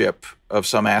authorship of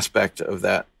some aspect of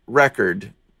that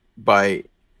record by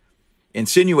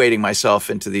insinuating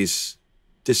myself into these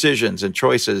decisions and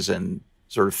choices and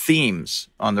sort of themes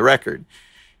on the record.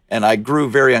 And I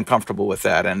grew very uncomfortable with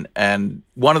that. And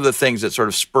one of the things that sort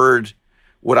of spurred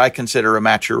what I consider a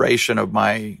maturation of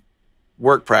my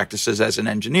work practices as an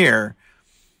engineer,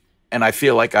 and I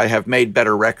feel like I have made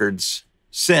better records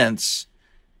since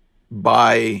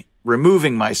by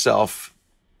removing myself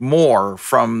more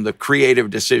from the creative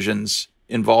decisions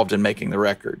involved in making the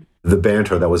record. The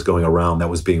banter that was going around, that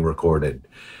was being recorded,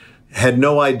 had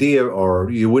no idea, or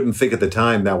you wouldn't think at the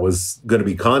time that was going to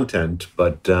be content,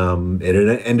 but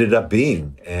it ended up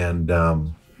being. And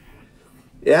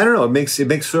yeah, I don't know, it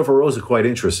makes Surfer Rosa quite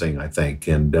interesting, I think.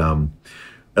 And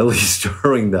at least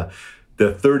during the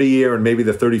 30-year and maybe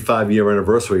the 35-year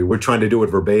anniversary, we're trying to do it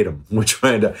verbatim. We're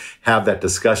trying to have that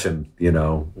discussion, you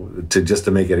know,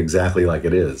 to make it exactly like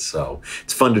it is. So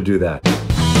it's fun to do that.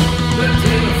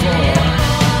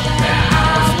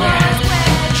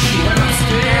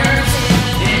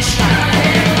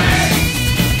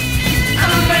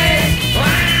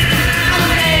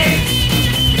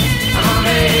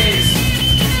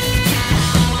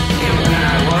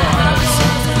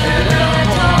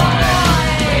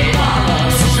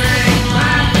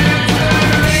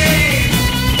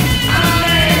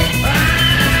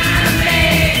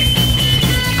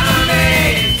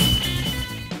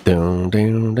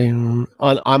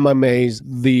 on I'm Amazed,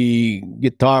 the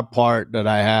guitar part that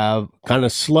I have kind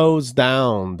of slows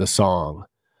down the song.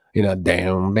 You know,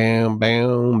 bam, bam,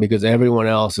 bam, because everyone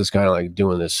else is kind of like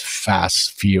doing this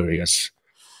fast, furious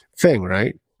thing,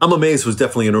 right? I'm Amazed was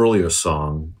definitely an earlier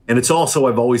song. And it's also,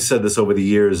 I've always said this over the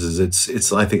years, is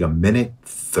it's I think a minute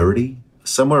 30,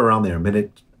 somewhere around there,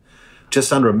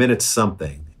 just under a minute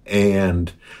something.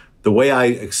 And the way I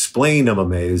explain I'm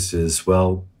Amazed is,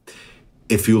 well,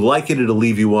 if you like it, it'll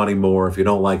leave you wanting more. If you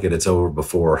don't like it, it's over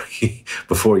before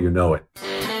you know it.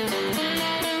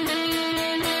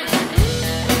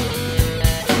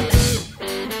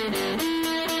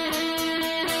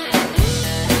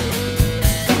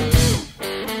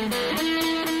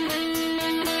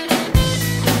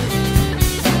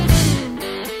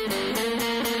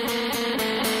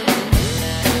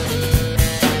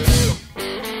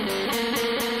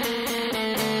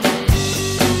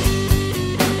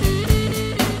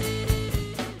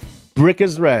 Brick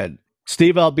is Red.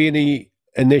 Steve Albini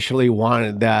initially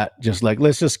wanted that, just like,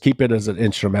 let's just keep it as an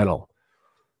instrumental.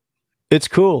 It's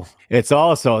cool. It's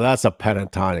also, that's a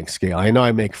pentatonic scale. I know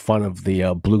I make fun of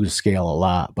the blues scale a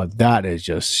lot, but that is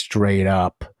just straight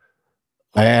up.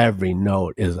 Every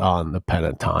note is on the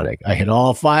pentatonic. I hit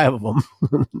all 5 of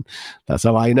them. That's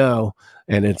how I know.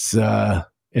 And it's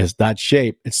that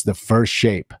shape. It's the first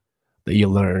shape that you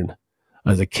learn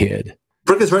as a kid.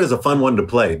 Brick is Red is a fun one to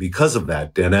play because of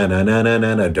that. And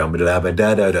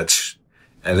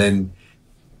then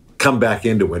come back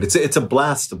into it. It's a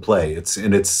blast to play. It's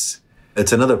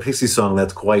another Pixies song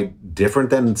that's quite different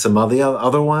than some of the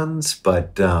other ones,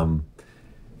 but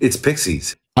it's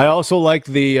Pixies. I also like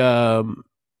the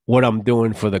what I'm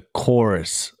doing for the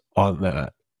chorus on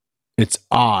that. It's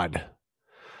odd.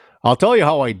 I'll tell you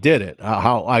how I did it,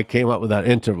 how I came up with that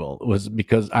interval. It was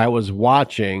because I was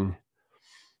watching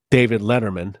David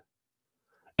Letterman,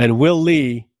 and Will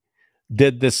Lee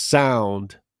did this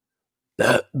sound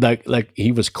like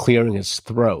he was clearing his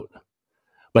throat,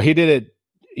 but he did it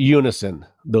unison.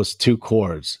 Those 2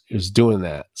 chords, he was doing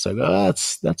that. So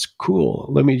that's cool.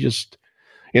 Let me just,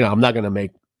 I'm not going to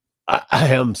make a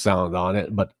hem sound on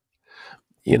it, but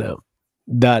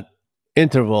that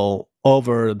interval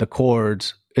over the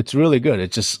chords, it's really good.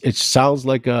 It sounds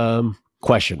like a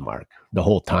question mark. The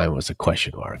whole time was a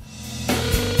question mark.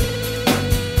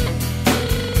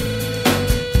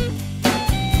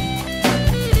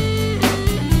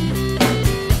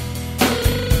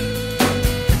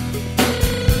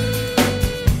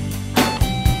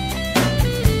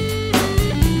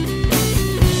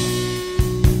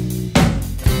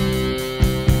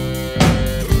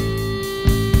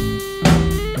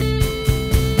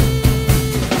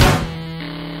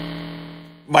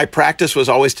 My practice was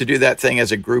always to do that thing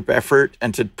as a group effort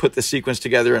and to put the sequence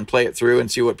together and play it through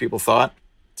and see what people thought.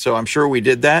 So I'm sure we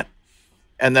did that.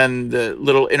 And then the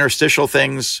little interstitial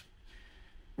things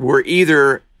were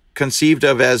either conceived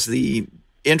of as the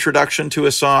introduction to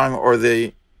a song or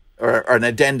an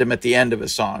addendum at the end of a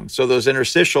song. So those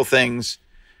interstitial things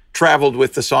traveled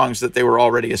with the songs that they were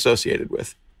already associated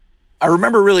with. I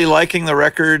remember really liking the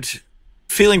record,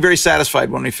 feeling very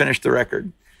satisfied when we finished the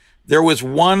record. There was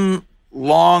one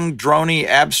long, droney,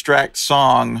 abstract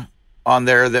song on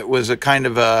there that was a kind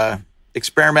of a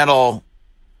experimental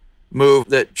move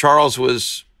that Charles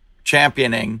was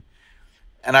championing.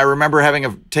 And I remember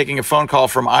taking a phone call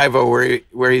from Ivo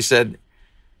where he said,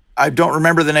 I don't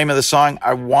remember the name of the song.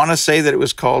 I want to say that it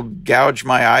was called Gouge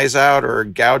My Eyes Out or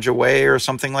Gouge Away or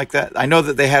something like that. I know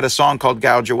that they had a song called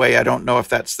Gouge Away. I don't know if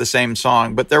that's the same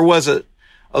song, but there was a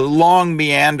long,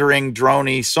 meandering,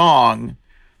 droney song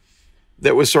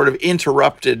that was sort of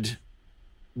interrupted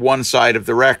one side of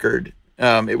the record.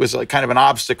 It was like kind of an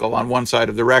obstacle on one side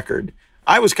of the record.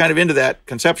 I was kind of into that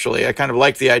conceptually. I kind of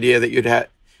liked the idea that you'd had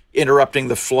interrupting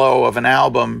the flow of an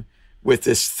album with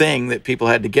this thing that people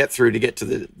had to get through to get to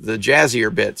the jazzier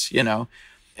bits,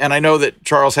 And I know that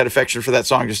Charles had affection for that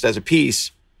song just as a piece.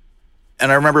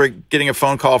 And I remember getting a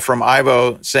phone call from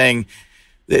Ivo saying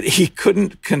that he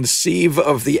couldn't conceive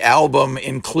of the album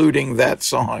including that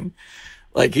song.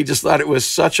 Like, he just thought it was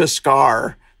such a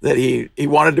scar that he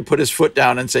wanted to put his foot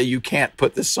down and say, you can't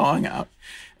put this song out.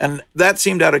 And that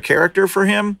seemed out of character for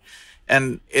him.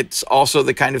 And it's also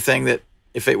the kind of thing that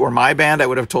if it were my band, I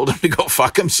would have told him to go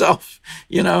fuck himself,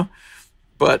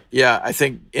 But yeah, I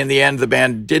think in the end, the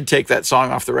band did take that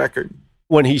song off the record.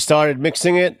 When he started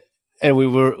mixing it and we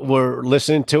were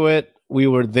listening to it, we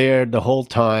were there the whole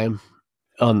time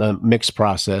on the mix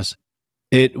process.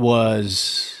 It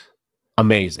was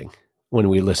amazing. When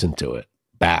we listened to it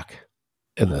back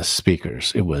in the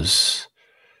speakers, it was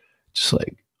just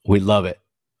like, we love it.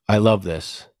 I love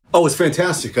this. Oh, it's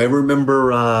fantastic. I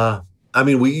remember I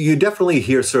mean, you definitely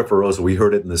hear Surfer Rosa. We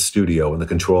heard it in the studio, in the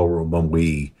control room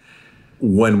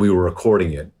when we were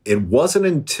recording it. It wasn't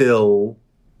until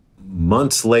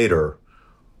months later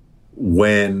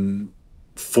when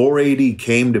 480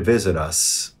 came to visit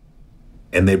us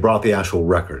and they brought the actual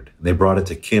record. They brought it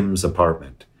to Kim's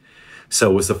apartment.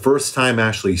 So it was the first time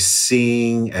actually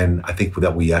seeing, and I think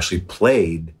that we actually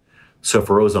played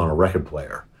Surfer Rosa on a record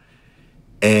player.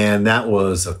 And that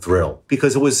was a thrill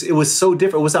because it was so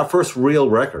different. It was our first real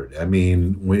record. I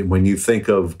mean, when you think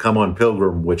of Come On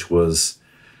Pilgrim, which was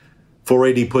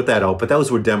 480 put that out, but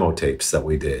those were demo tapes that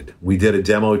we did. We did a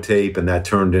demo tape and that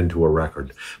turned into a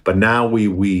record. But now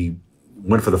we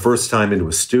went for the first time into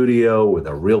a studio with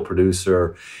a real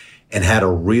producer and had a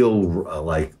real,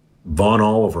 like Von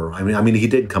Oliver. I mean, he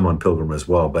did Come On Pilgrim as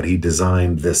well, but he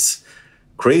designed this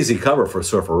crazy cover for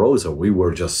Surfer Rosa. We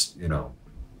were just,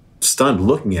 stunned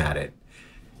looking at it.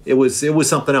 It was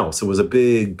something else. It was a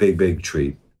big, big, big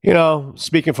treat.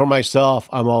 Speaking for myself,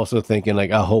 I'm also thinking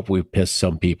like, I hope we piss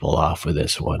some people off with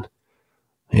this one.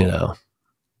 In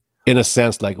a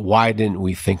sense, like, why didn't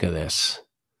we think of this?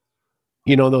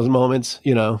 Those moments,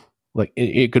 like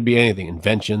it could be anything,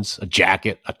 inventions, a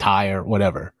jacket, a tire,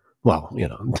 whatever. Well,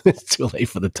 it's too late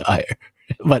for the tire.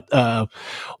 But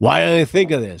why didn't I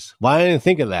think of this? Why didn't I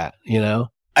think of that?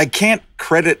 I can't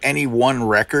credit any one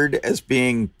record as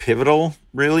being pivotal,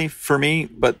 really, for me,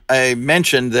 but I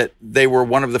mentioned that they were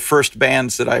one of the first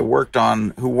bands that I worked on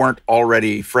who weren't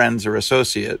already friends or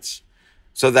associates.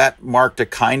 So that marked a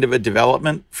kind of a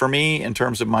development for me in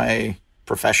terms of my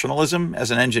professionalism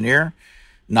as an engineer,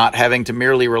 not having to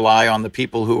merely rely on the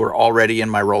people who were already in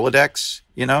my Rolodex,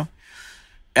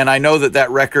 And I know that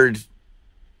record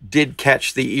did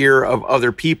catch the ear of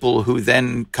other people who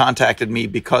then contacted me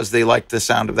because they liked the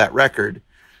sound of that record.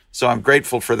 So I'm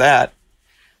grateful for that,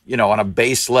 on a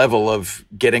base level of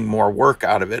getting more work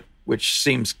out of it, which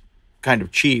seems kind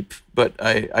of cheap, but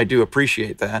I do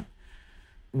appreciate that.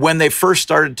 When they first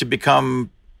started to become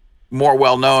more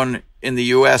well-known in the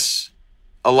US,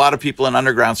 a lot of people in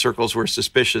underground circles were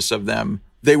suspicious of them.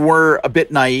 They were a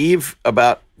bit naive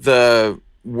about the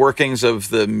workings of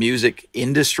the music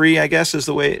industry, I guess is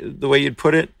the way you'd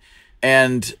put it.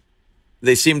 And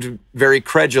they seemed very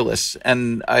credulous.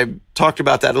 And I talked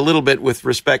about that a little bit with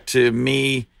respect to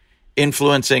me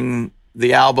influencing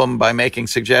the album by making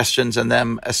suggestions and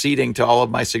them acceding to all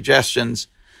of my suggestions.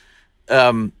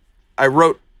 I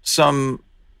wrote some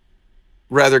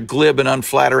rather glib and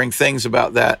unflattering things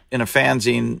about that in a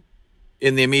fanzine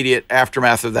in the immediate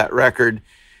aftermath of that record.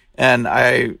 And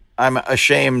I'm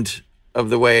ashamed of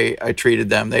the way I treated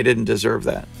them. They didn't deserve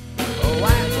that.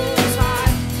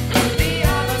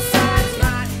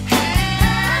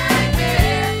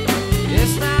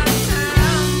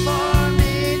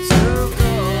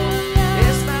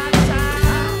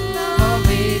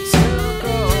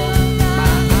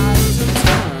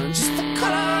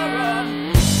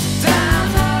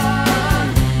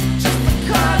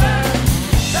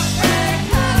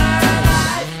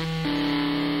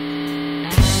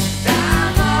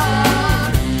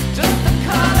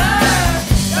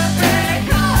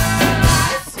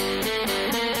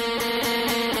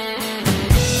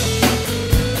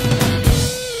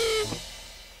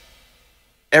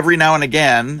 Every now and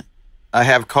again, I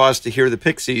have cause to hear the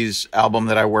Pixies album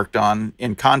that I worked on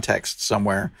in context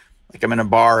somewhere. Like I'm in a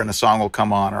bar and a song will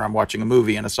come on, or I'm watching a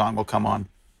movie and a song will come on.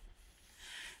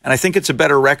 And I think it's a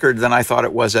better record than I thought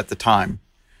it was at the time.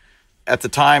 At the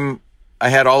time, I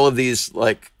had all of these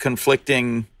like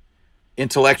conflicting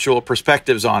intellectual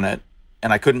perspectives on it,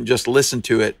 and I couldn't just listen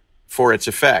to it for its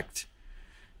effect.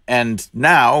 And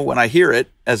now, when I hear it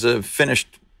as a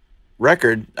finished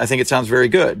record, I think it sounds very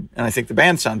good. And I think the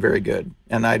band sound very good.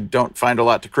 And I don't find a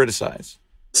lot to criticize.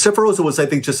 Surfer Rosa was, I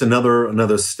think, just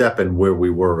another step in where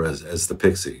we were as the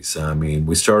Pixies. I mean,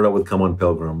 we started out with Come On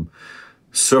Pilgrim.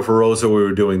 Surfer Rosa, we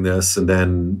were doing this, and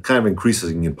then kind of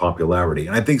increasing in popularity.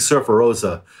 And I think Surfer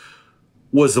Rosa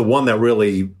was the one that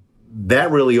really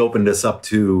opened us up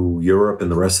to Europe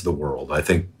and the rest of the world. I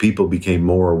think people became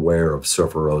more aware of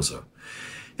Surfer Rosa.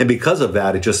 And because of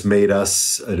that, it just made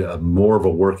us more of a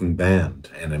working band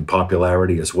and in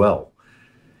popularity as well.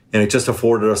 And it just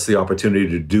afforded us the opportunity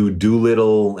to do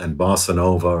Doolittle and Bossa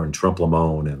Nova and Trump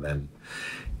Lamone and then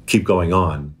keep going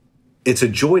on. It's a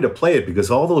joy to play it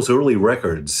because all those early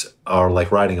records are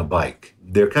like riding a bike.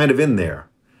 They're kind of in there.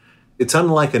 It's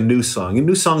unlike a new song. And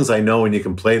new songs I know and you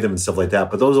can play them and stuff like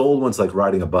that, but those old ones like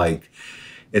riding a bike,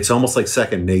 it's almost like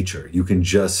second nature. You can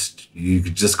just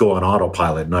go on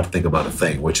autopilot and not think about a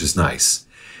thing, which is nice.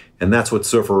 And that's what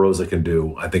Surfer Rosa can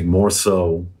do, I think more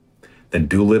so than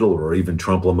Doolittle or even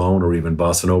Trump Lamone or even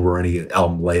Bossa Nova or any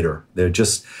album later.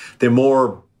 They're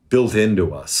more built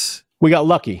into us. We got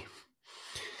lucky.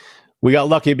 We got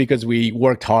lucky because we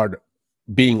worked hard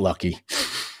being lucky,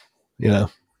 you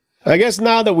know. I guess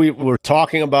now that we're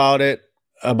talking about it,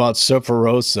 about Surfer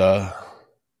Rosa,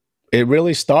 it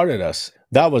really started us.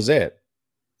 That was it.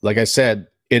 Like I said,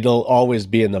 it'll always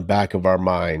be in the back of our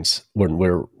minds when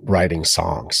we're writing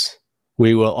songs.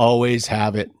 We will always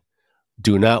have it.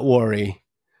 Do not worry.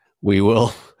 We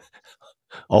will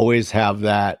always have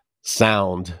that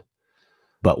sound.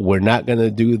 But we're not going to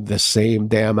do the same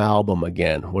damn album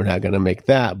again. We're not going to make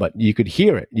that. But you could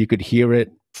hear it. You could hear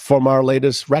it from our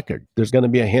latest record. There's going to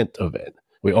be a hint of it.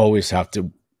 We always have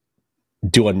to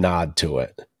do a nod to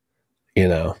it. You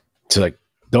know, it's like,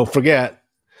 don't forget,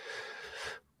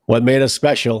 what made us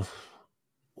special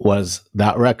was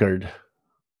that record.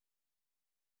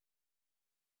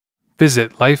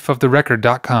 Visit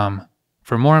lifeoftherecord.com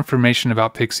for more information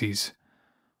about Pixies.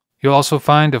 You'll also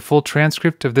find a full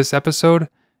transcript of this episode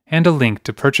and a link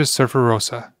to purchase Surfer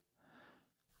Rosa.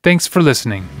 Thanks for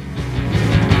listening.